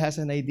somebody has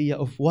an idea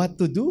of what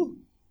to do.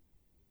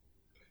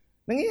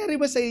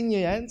 Nangyayari ba sa inyo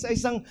yan? Sa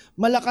isang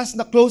malakas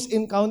na close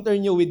encounter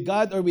nyo with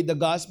God or with the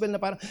gospel na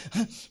parang,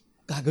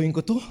 gagawin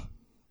ko to.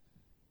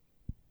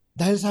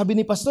 Dahil sabi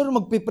ni pastor,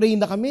 magpipray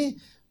na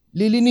kami.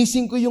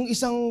 Lilinisin ko yung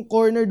isang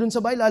corner dun sa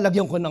bahay,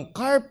 lalagyan ko ng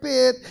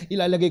carpet,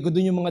 ilalagay ko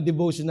dun yung mga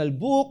devotional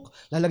book,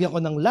 lalagyan ko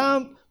ng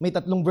lamp, may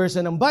 3 verse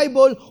ng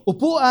Bible,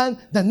 upuan,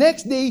 the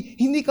next day,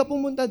 hindi ka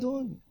pumunta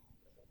dun.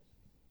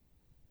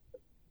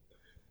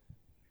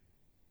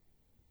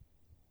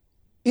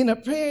 In a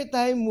prayer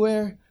time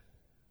where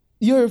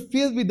you're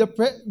filled with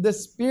the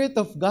Spirit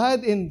of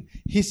God and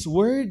His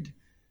Word,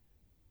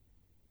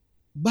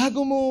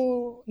 bago mo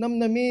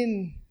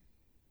namnamin,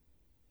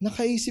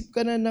 nakaisip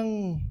ka na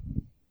ng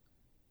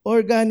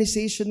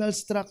organizational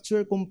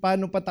structure kung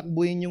paano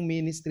patakbuhin yung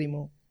ministry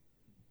mo.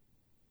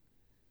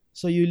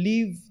 So you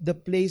leave the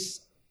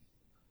place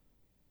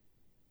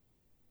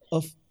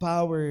of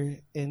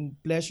power and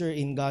pleasure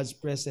in God's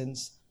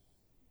presence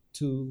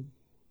to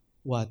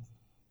what?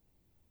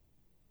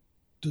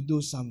 To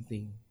do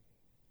something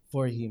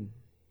for Him.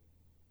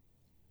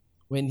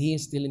 When He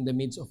is still in the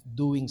midst of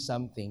doing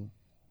something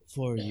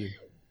for you.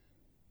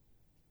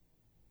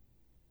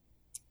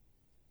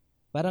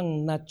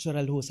 Parang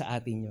natural ho sa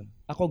atin yun.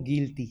 Ako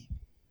guilty.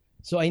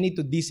 So I need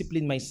to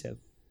discipline myself.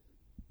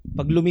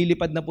 Pag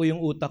lumilipad na po yung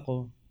utak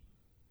ko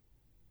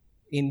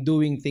in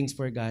doing things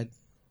for God,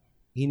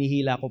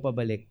 hinihila ko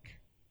pabalik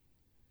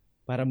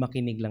para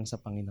makinig lang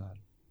sa Panginoon.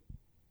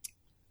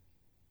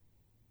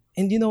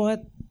 And you know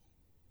what?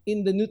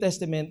 In the New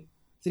Testament,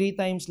 3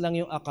 times lang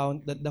yung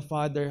account that the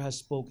Father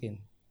has spoken.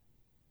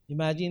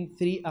 Imagine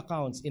 3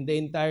 accounts in the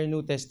entire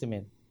New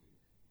Testament.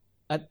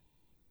 At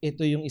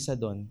ito yung isa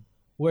doon,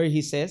 where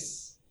He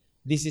says,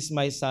 This is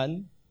my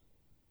Son,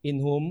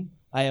 in whom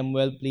I am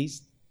well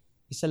pleased.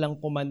 Isa lang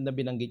command na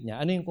binanggit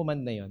niya. Ano yung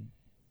command na yon?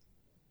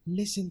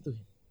 Listen to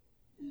Him.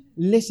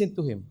 Listen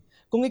to Him.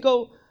 Kung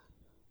ikaw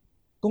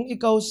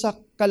sa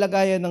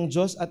kalagayan ng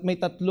Diyos at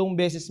may 3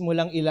 beses mo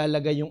lang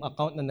ilalagay yung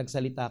account na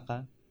nagsalita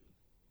ka,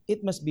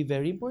 it must be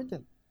very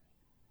important.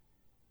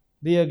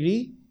 Do you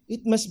agree?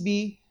 It must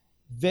be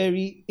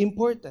very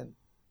important.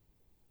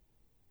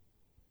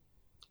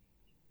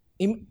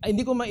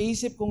 Hindi ko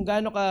maisip kung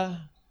gaano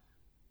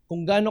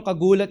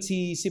kagulat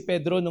si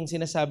Pedro nung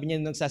sinasabi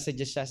niya, nung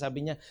nagsasuggest siya.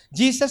 Sabi niya,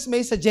 Jesus,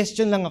 may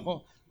suggestion lang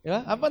ako.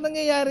 Diba? Apa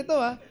nangyayari to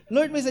ha?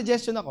 Lord, may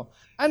suggestion ako.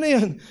 Ano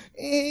yun?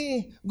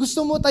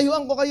 Gusto mo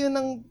tayuan ko kayo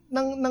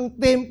ng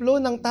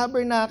templo, ng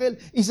tabernacle.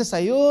 Isa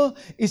sa'yo,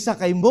 isa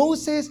kay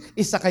Moses,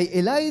 isa kay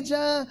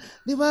Elijah.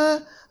 Di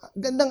ba?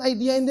 Gandang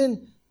idea. And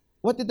then,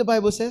 what did the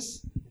Bible says?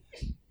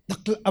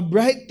 A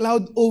bright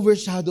cloud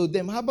overshadowed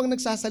them. Habang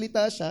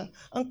nagsasalita siya,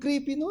 ang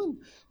creepy nun.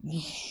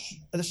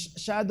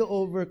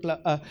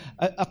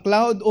 A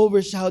cloud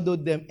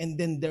overshadowed them, and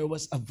then there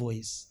was a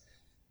voice.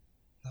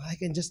 Now, I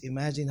can just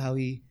imagine how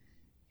he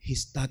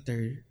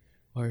stuttered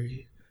or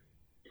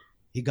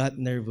he got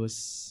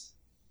nervous.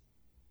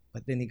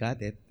 But then he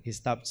got it. He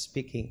stopped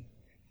speaking.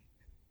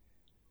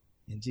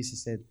 And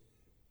Jesus said,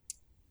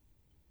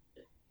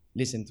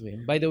 listen to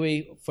him. By the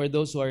way, for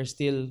those who are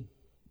still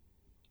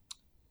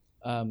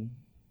um,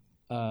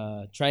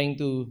 trying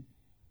to,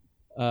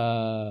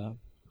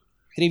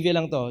 trivia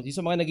lang to, yung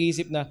sa mga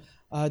nag-iisip na,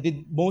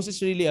 did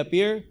Moses really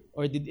appear?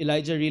 Or did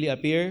Elijah really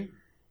appear?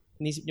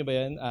 Inisip nyo ba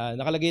yan?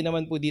 Nakalagay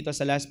naman po dito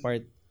sa last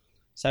part.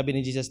 Sabi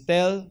ni Jesus,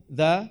 tell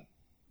the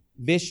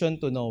vision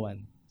to no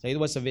one. So it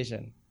was a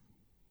vision.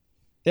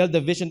 Tell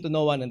the vision to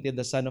no one until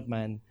the Son of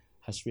Man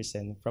has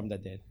risen from the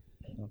dead.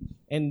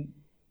 And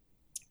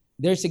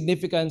there's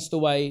significance to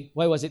why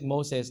was it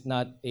Moses,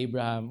 not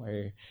Abraham,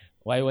 or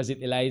why was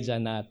it Elijah,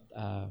 not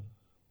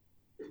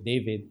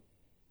David?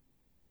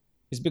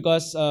 It's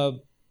because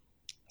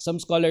some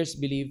scholars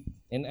believe,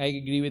 and I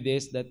agree with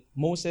this, that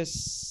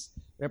Moses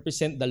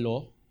represents the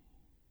law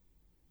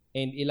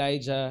and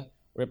Elijah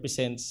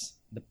represents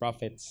the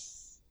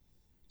prophets.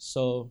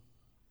 So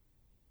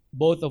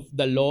both of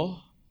the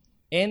law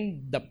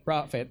and the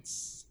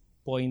prophets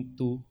point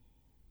to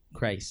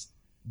Christ.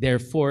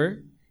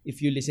 Therefore,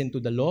 if you listen to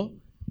the law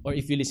or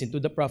if you listen to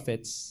the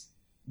prophets,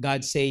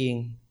 God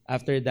saying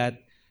after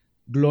that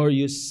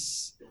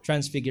glorious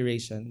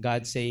transfiguration,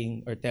 God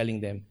saying or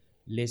telling them,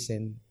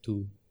 listen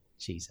to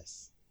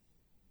Jesus.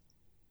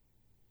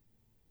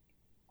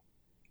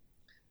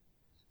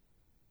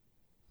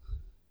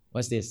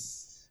 What's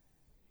this?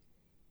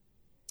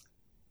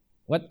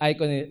 What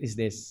icon is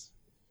this?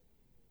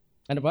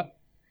 Ano ba?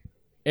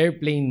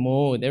 Airplane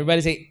mode. Everybody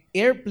say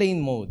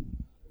airplane mode.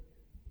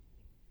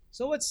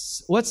 So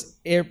what's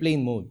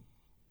airplane mode?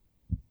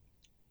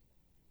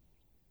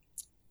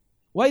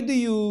 Why do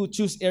you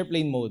choose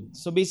airplane mode?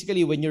 So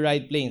basically, when you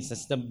ride planes,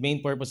 that's the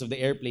main purpose of the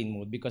airplane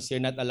mode because you're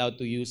not allowed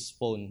to use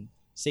phone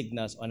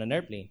signals on an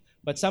airplane.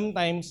 But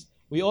sometimes,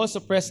 we also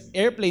press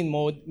airplane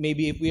mode,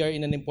 maybe if we are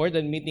in an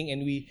important meeting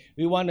and we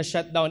want to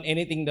shut down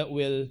anything that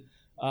will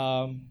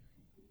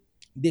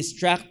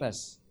distract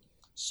us.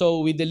 So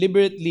we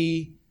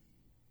deliberately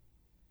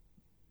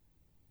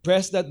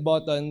press that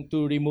button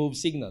to remove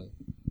signal.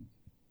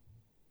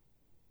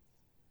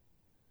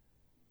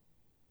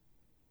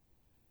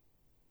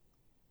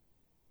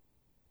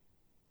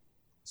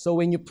 So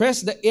when you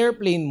press the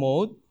airplane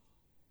mode,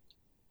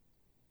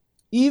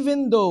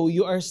 even though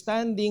you are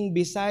standing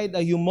beside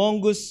a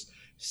humongous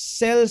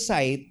cell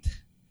site,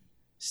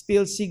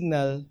 still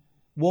signal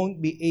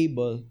won't be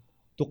able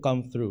to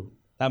come through.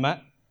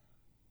 Tama?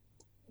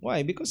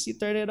 Why? Because you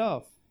turn it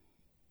off.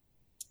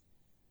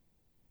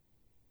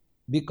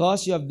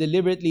 Because you have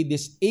deliberately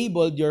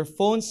disabled your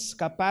phone's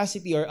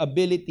capacity or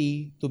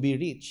ability to be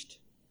reached.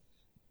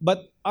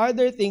 But are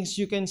there things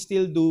you can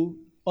still do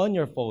on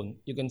your phone?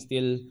 You can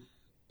still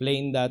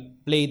play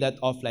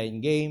that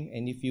offline game,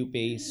 and if you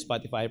pay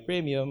Spotify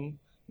Premium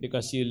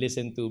because you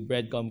listen to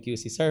Breadcom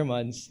QC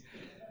sermons,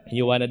 and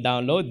you want to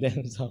download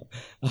them, so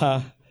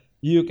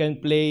you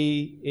can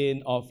play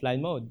in offline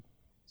mode.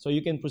 So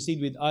you can proceed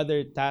with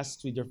other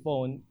tasks with your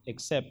phone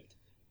except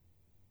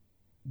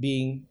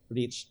being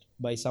reached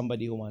by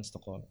somebody who wants to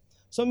call.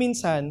 So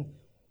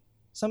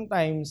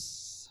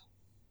sometimes,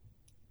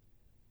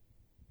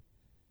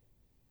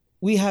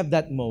 we have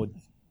that mode.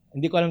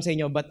 Hindi ko alam sa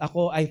inyo, but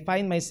I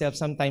find myself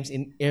sometimes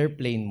in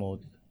airplane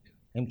mode.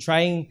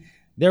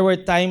 There were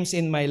times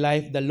in my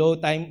life, the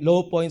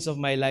low points of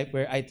my life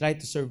where I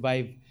tried to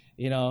survive,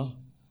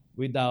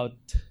 without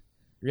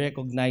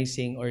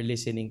recognizing or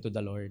listening to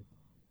the Lord.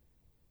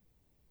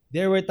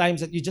 There were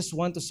times that you just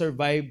want to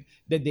survive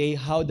the day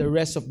how the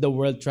rest of the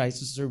world tries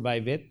to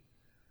survive it.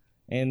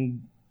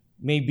 And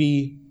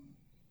maybe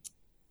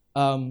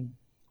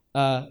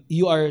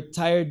you are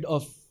tired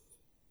of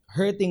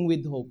hurting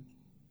with hope.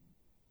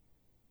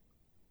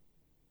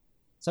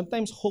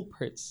 Sometimes hope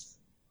hurts.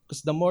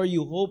 Because the more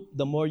you hope,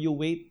 the more you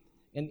wait,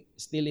 and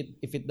still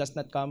if it does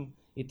not come,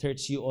 it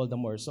hurts you all the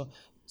more. So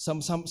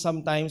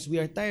sometimes we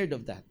are tired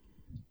of that.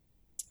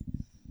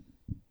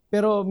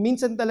 Pero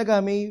minsan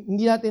talaga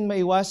hindi natin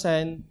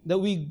maiwasan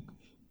that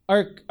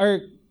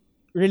our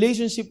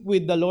relationship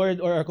with the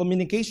Lord or our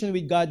communication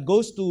with God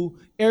goes to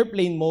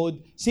airplane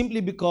mode simply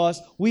because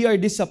we are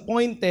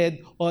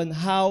disappointed on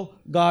how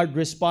God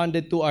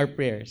responded to our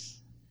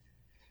prayers.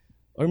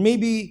 Or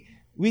maybe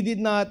we did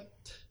not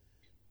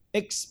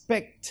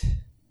expect,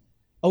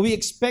 or we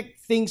expect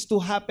things to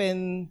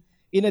happen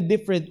in a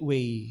different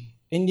way.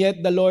 And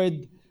yet the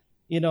Lord,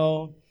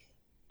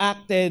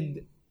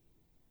 acted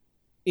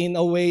in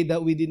a way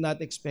that we did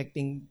not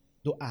expecting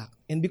to act.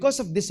 And because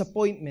of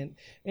disappointment,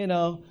 we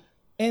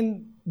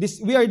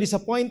are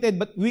disappointed,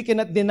 but we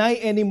cannot deny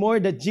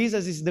anymore that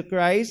Jesus is the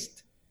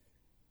Christ.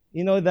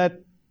 That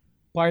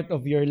part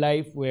of your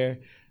life where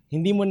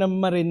hindi mo na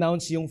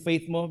ma-renounce yung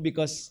faith mo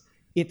because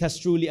it has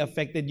truly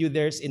affected you.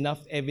 There's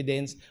enough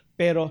evidence.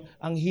 Pero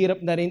ang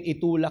hirap na rin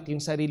itulak yung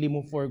sarili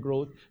mo for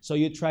growth. So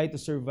you try to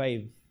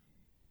survive.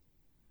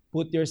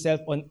 Put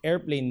yourself on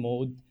airplane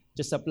mode.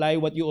 Just apply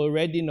what you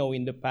already know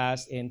in the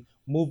past and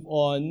move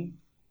on.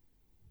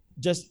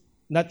 Just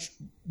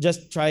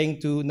trying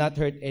to not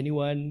hurt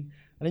anyone.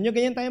 Alam nyo,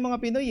 ganyan tayo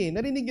mga Pinoy eh.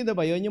 Narinig nyo na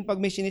ba yun? Yung pag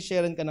may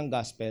sinisharean ka ng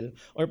gospel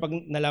or pag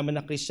nalaman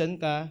na Christian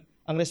ka,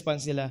 ang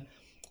response nila,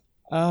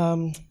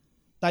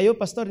 tayo,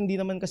 pastor, hindi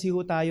naman kasi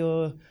ho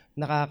tayo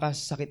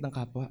nakakasakit ng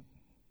kapwa.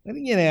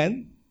 Narinig nyo na yan?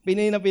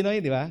 Pinoy na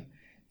Pinoy, di ba?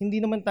 Hindi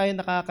naman tayo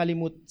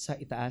nakakalimot sa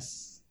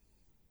itaas.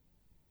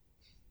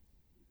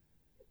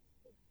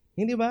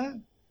 Hindi ba?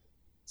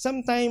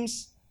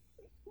 Sometimes,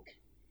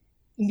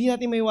 hindi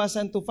natin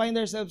maiwasan to find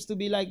ourselves to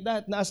be like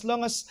that. Na as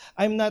long as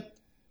I'm not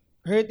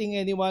hurting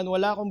anyone,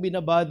 wala akong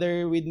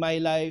binabother with my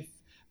life,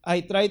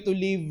 I try to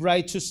live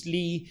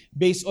righteously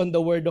based on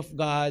the Word of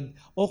God,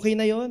 okay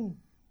na yon.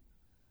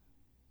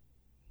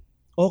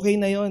 Okay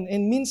na yon.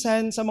 And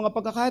minsan, sa mga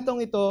pagkakataong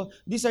ito,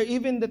 these are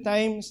even the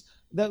times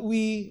that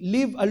we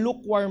live a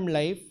lukewarm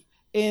life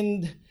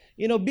and,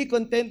 be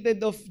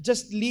contented of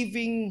just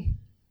living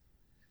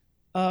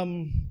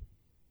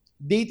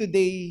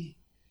day-to-day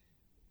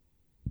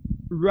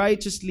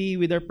righteously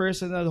with our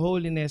personal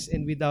holiness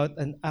and without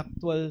an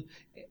actual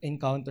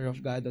encounter of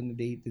God on a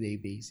day-to-day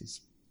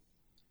basis.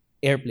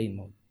 Airplane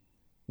mode.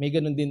 May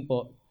ganun din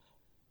po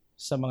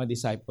sa mga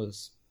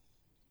disciples.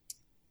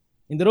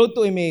 In the road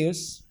to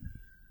Emmaus,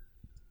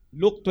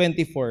 Luke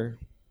 24,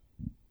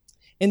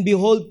 and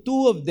behold,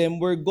 two of them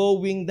were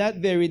going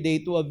that very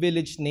day to a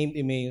village named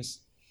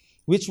Emmaus,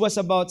 which was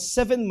about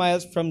 7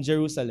 miles from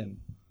Jerusalem.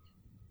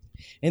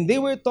 And they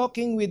were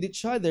talking with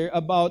each other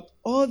about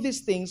all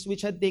these things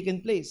which had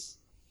taken place.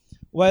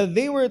 While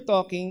they were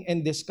talking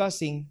and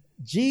discussing,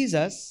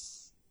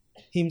 Jesus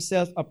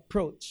himself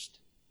approached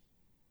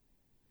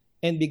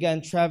and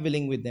began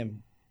traveling with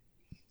them.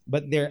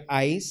 But their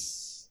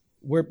eyes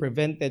were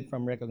prevented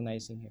from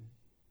recognizing him.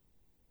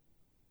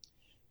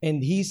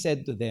 And he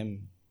said to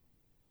them,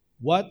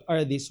 "What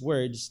are these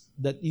words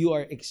that you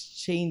are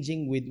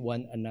exchanging with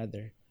one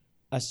another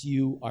as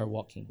you are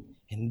walking?"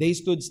 And they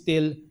stood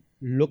still,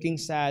 looking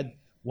sad.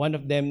 One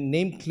of them,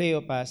 named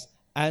Cleopas,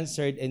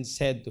 answered and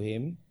said to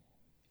him,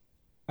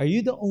 "Are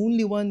you the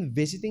only one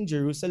visiting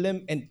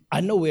Jerusalem and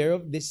unaware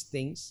of these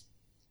things,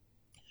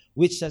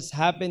 which has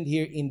happened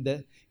here in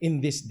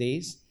these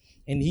days?"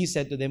 And he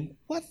said to them,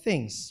 "What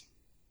things?"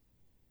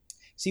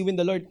 See,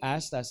 when the Lord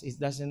asked us, it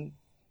doesn't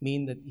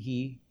mean that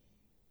he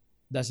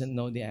doesn't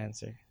know the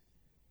answer.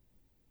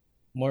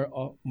 More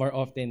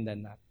often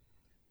than not.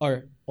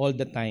 Or all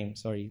the time,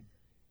 sorry.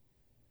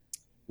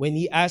 When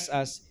he asks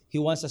us,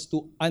 he wants us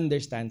to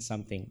understand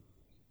something.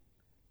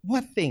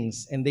 What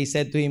things? And they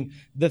said to him,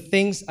 "The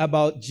things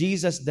about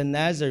Jesus the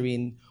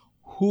Nazarene,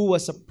 who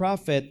was a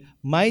prophet,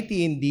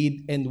 mighty in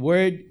deed and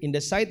word in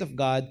the sight of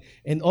God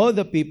and all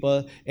the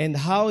people, and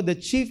how the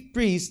chief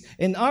priests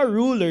and our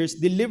rulers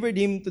delivered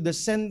him to the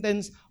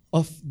sentence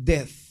of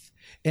death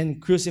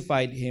and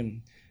crucified him.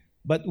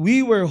 But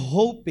we were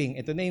hoping,"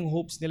 ito na yung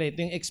hopes nila,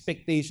 ito yung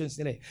expectations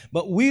nila.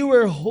 "But we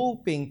were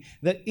hoping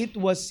that it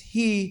was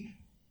he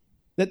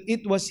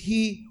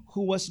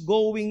who was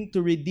going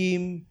to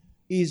redeem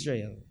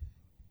Israel.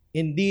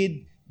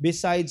 Indeed,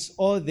 besides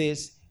all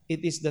this,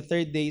 it is the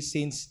third day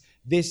since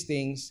these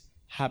things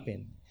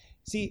happened."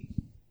 See,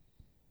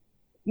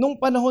 nung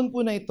panahon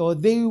po na ito,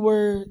 they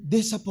were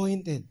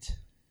disappointed.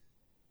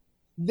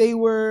 They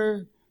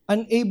were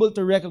unable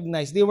to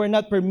recognize. They were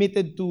not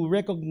permitted to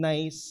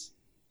recognize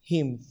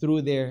him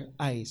through their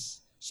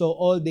eyes. So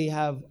all they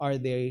have are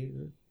their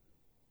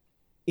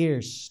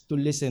ears to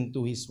listen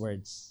to his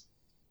words.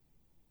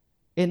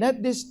 And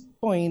at this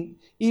point,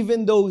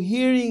 even though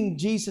hearing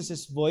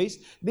Jesus' voice,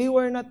 they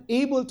were not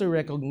able to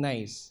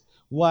recognize.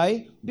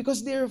 Why?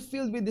 Because they are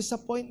filled with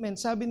disappointment.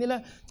 Sabi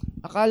nila,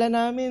 akala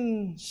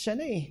namin siya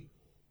na eh.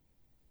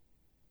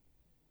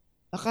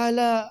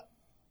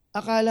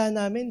 Akala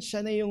namin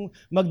siya na yung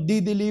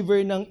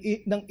magdi-deliver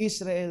ng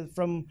Israel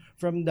from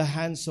the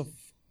hands of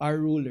our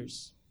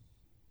rulers.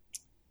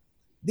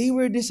 They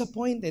were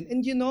disappointed. And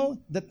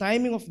the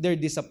timing of their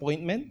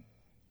disappointment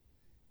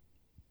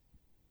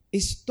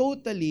is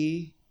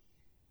totally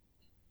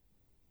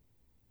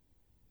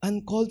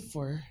uncalled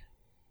for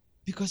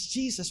because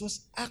Jesus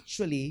was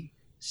actually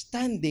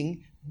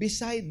standing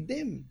beside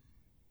them,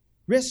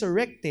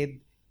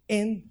 resurrected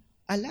and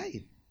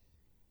alive.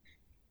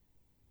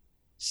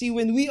 See,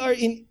 when we are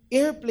in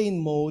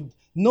airplane mode,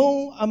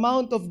 no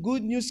amount of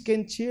good news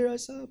can cheer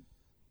us up.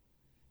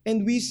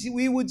 And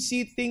we would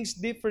see things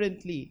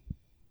differently.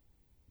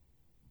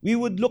 We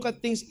would look at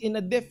things in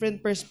a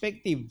different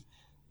perspective.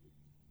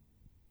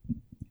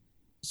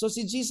 So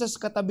si Jesus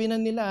katabi na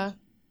nila,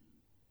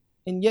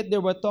 and yet they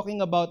were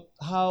talking about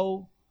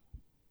how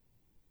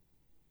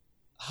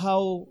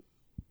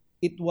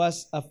it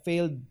was a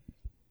failed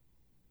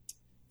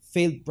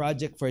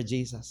project for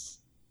Jesus.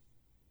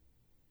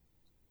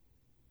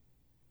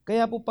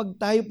 Kaya po pag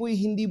tayo po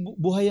hindi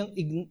buhay ang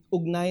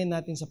ugnayan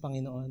natin sa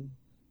Panginoon,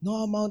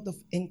 no amount of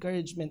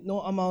encouragement, no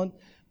amount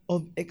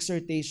of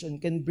exhortation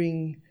can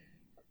bring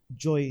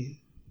joy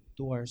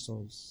to our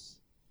souls.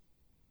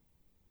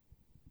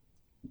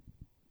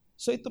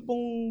 So ito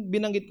pong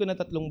binanggit ko na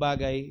tatlong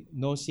bagay,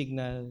 no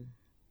signal,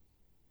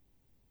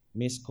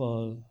 missed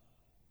call,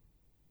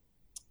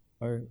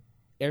 or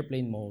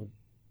airplane mode.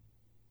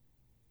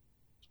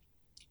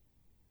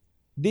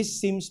 this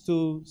seems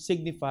to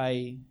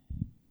signify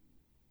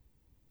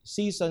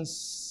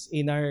seasons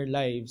in our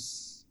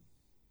lives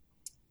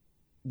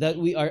that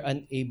we are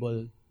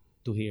unable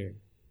to hear.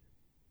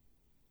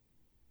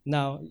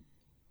 Now,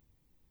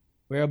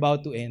 we're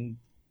about to end.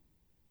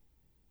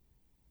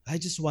 I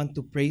just want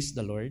to praise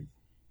the Lord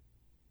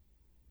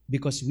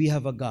because we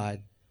have a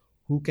God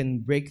who can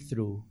break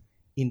through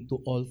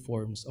into all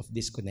forms of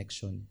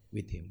disconnection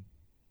with Him.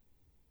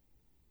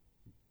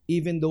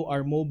 Even though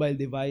our mobile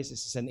device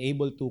is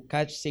unable to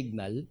catch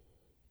signal,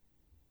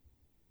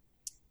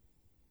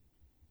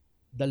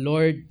 the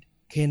Lord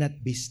cannot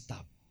be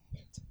stopped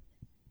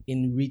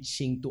in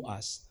reaching to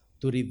us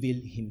to reveal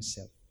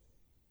Himself.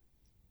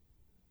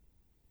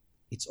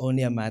 It's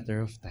only a matter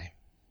of time.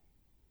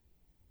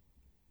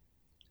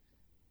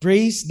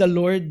 Praise the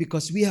Lord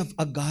because we have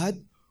a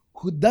God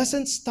who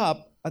doesn't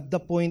stop at the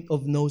point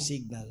of no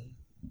signal.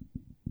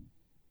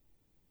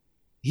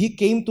 He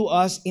came to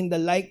us in the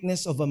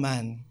likeness of a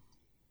man,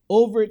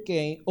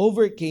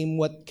 overcame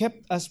what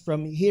kept us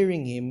from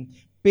hearing Him,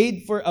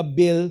 paid for a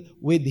bill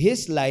with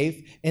His life,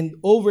 and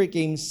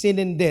overcame sin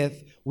and death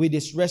with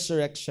His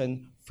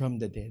resurrection from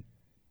the dead.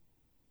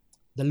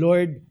 The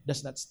Lord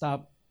does not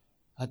stop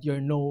at your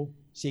no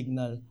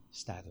signal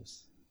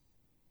status.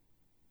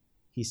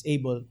 He's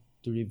able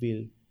to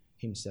reveal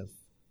Himself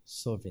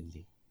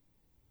sovereignly.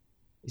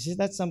 Is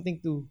that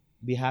something to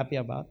be happy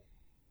about?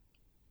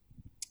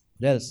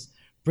 What else?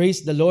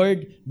 Praise the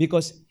Lord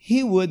because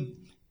He would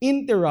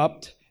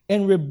interrupt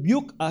and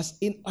rebuke us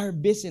in our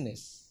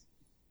business.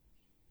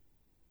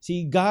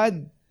 See,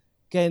 God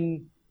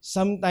can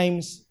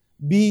sometimes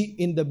be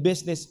in the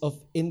business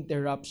of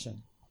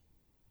interruption.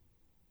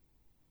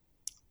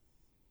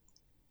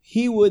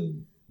 He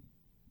would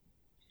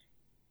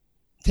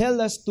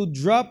tell us to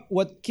drop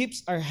what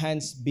keeps our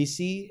hands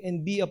busy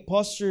and be a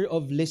posture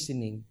of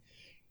listening.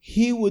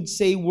 He would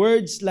say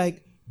words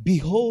like,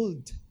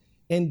 "Behold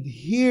and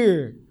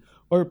hear,"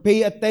 or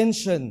 "Pay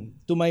attention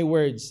to my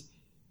words."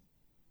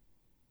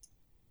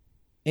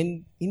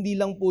 And hindi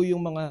lang po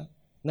yung mga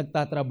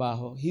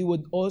nagtatrabaho. He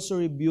would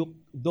also rebuke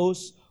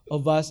those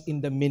of us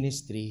in the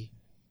ministry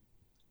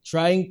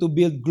trying to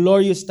build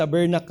glorious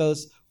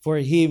tabernacles for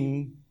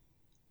Him.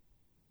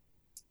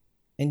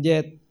 And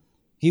yet,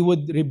 He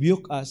would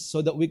rebuke us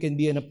so that we can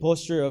be in a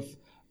posture of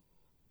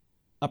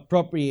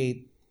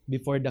appropriate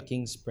before the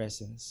King's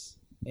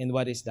presence. And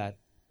what is that?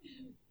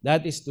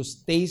 That is to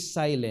stay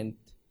silent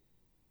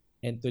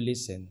and to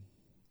listen.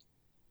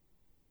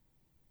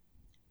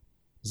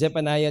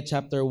 Zephaniah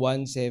chapter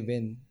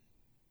 1:7.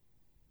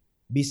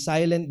 Be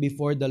silent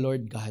before the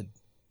Lord God,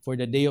 for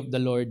the day of the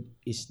Lord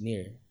is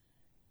near.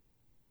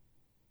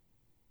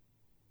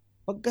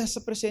 Pagka sa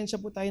presensya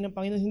po tayo ng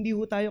Panginoon, hindi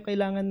po tayo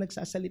kailangan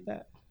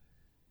nagsasalita.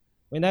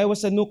 When I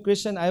was a new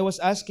Christian, I was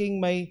asking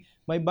my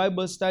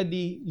Bible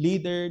study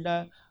leader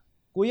na,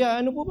 "Kuya,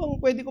 ano po bang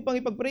pwede ko pang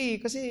ipag-pray?"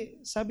 Kasi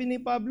sabi ni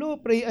Pablo,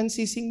 pray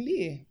unceasingly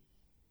eh.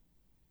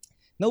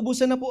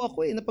 Naubusan na po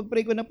ako eh.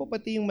 Napag-pray ko na po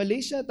pati yung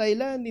Malaysia,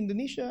 Thailand,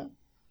 Indonesia.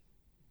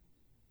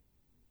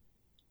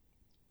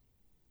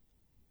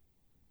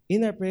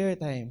 In our prayer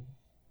time,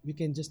 we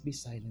can just be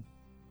silent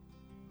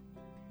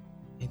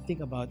and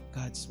think about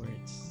God's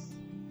words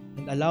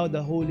and allow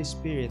the Holy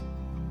Spirit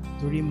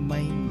to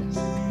remind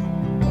us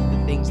of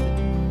the things that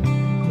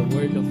the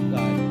Word of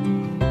God.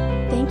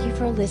 Thank you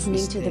for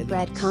listening to the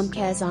Breadcom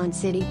Quezon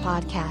City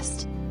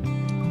podcast.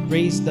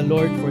 Praise the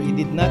Lord, for He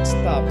did not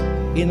stop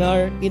in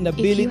our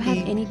inability If you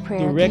have any to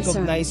prayer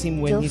recognize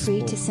Him when feel He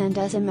free spoke. to send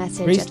us a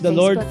message Praise at the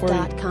Lord, for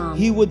facebook.com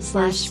He would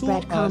pursue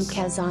 /Breadcom us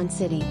Quezon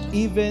City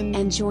even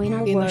and join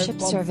our in our worship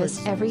comfort service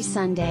zones. every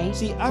Sunday,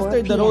 See, 4 after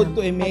the p.m. road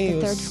to at the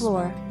Emmaus, 3rd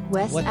floor,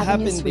 West what Avenue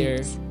happened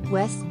there, Suites,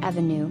 West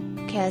Avenue,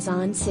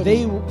 Quezon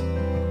City.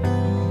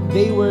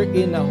 they were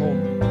in a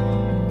home.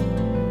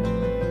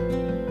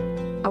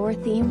 Our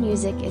theme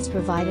music is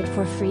provided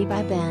for free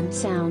by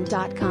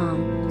bandsound.com.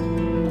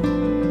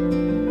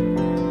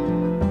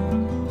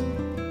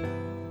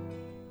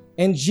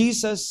 And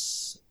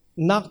Jesus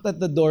knocked at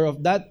the door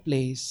of that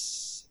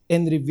place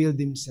and revealed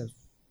Himself.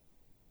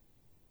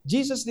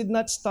 Jesus did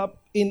not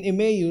stop in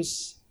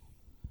Emmaus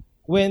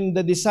when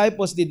the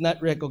disciples did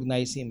not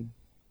recognize Him.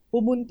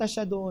 Pumunta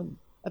siya doon.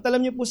 At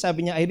alam niyo po,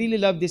 sabi niya, I really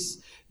love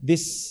this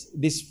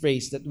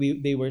phrase that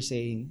they were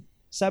saying.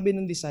 Sabi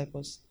ng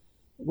disciples,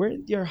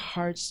 weren't your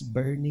hearts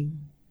burning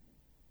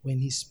when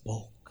He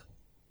spoke?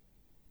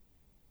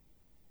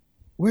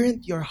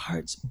 Weren't your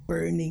hearts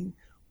burning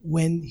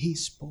when He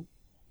spoke?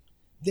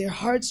 Their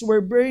hearts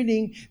were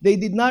burning. They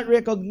did not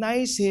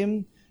recognize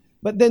Him.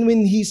 But then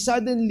when He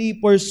suddenly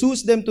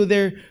pursues them to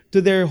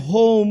their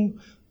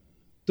home,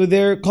 to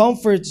their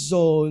comfort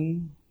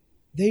zone,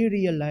 they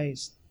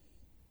realized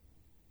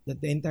that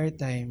the entire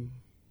time,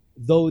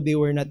 though they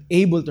were not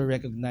able to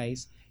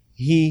recognize,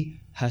 He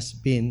has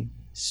been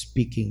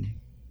speaking.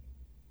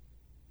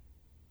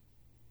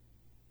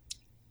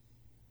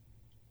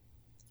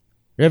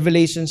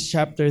 Revelation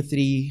chapter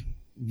 3,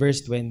 verse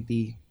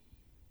 20.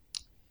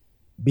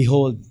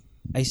 Behold,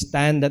 I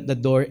stand at the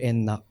door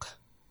and knock.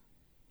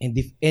 And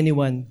if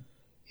anyone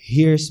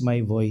hears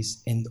my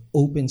voice and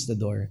opens the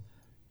door,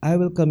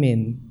 I will come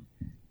in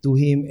to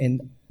him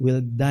and will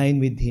dine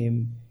with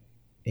him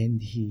and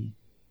he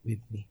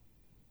with me.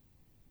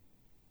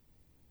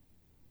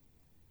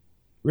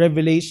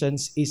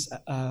 Revelations is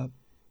a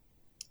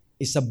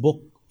book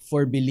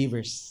for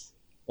believers.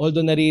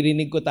 Although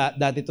naririnig ko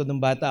dati to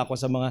nung bata ako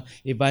sa mga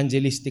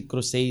evangelistic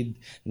crusade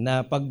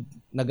na pag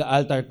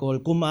nag-altar call,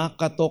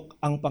 kumakatok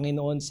ang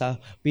Panginoon sa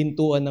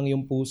pintuan ng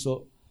iyong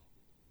puso.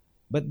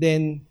 But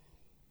then,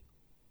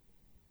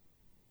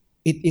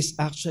 it is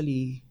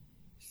actually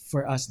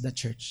for us, the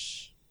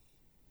church.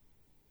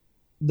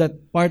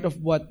 That part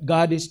of what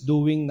God is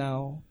doing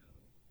now,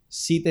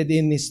 seated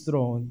in His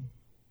throne,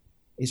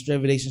 is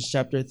Revelation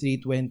chapter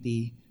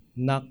 3:20,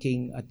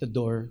 knocking at the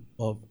door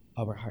of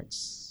our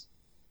hearts.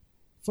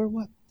 For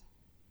what?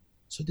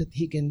 So that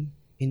He can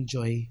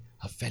enjoy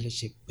a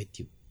fellowship with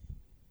you.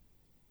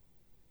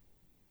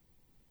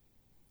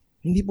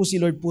 Hindi po si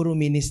Lord puro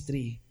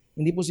ministry.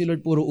 Hindi po si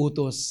Lord puro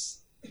utos.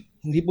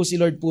 Hindi po si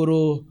Lord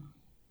puro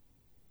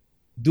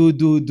do.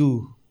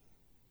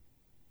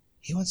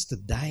 He wants to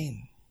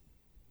dine.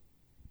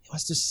 He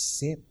wants to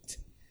sit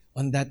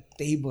on that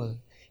table.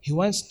 He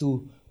wants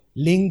to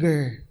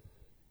linger.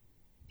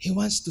 He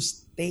wants to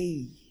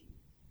stay.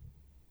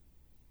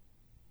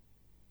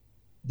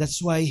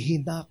 That's why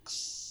He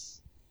knocks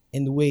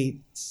and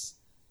waits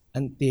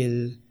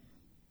until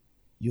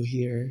you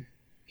hear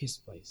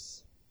His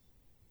voice.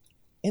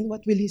 And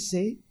what will He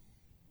say?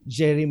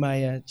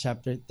 Jeremiah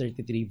chapter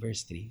 33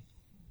 verse 3.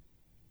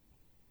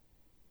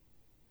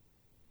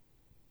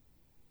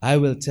 I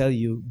will tell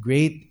you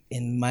great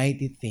and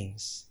mighty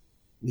things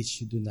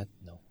which you do not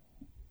know.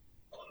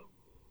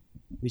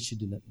 Which you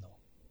do not know.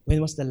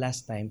 When was the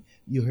last time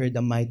you heard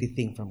a mighty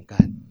thing from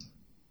God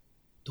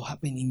to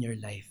happen in your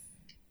life?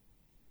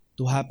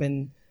 To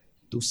happen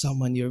to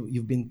someone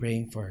you've been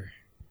praying for?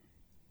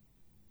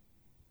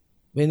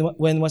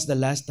 When was the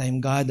last time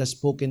God has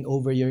spoken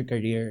over your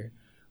career?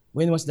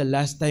 When was the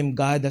last time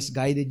God has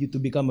guided you to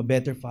become a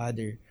better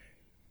father?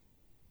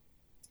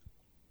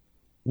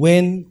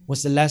 When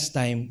was the last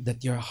time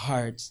that your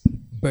hearts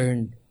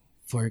burned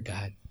for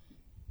God?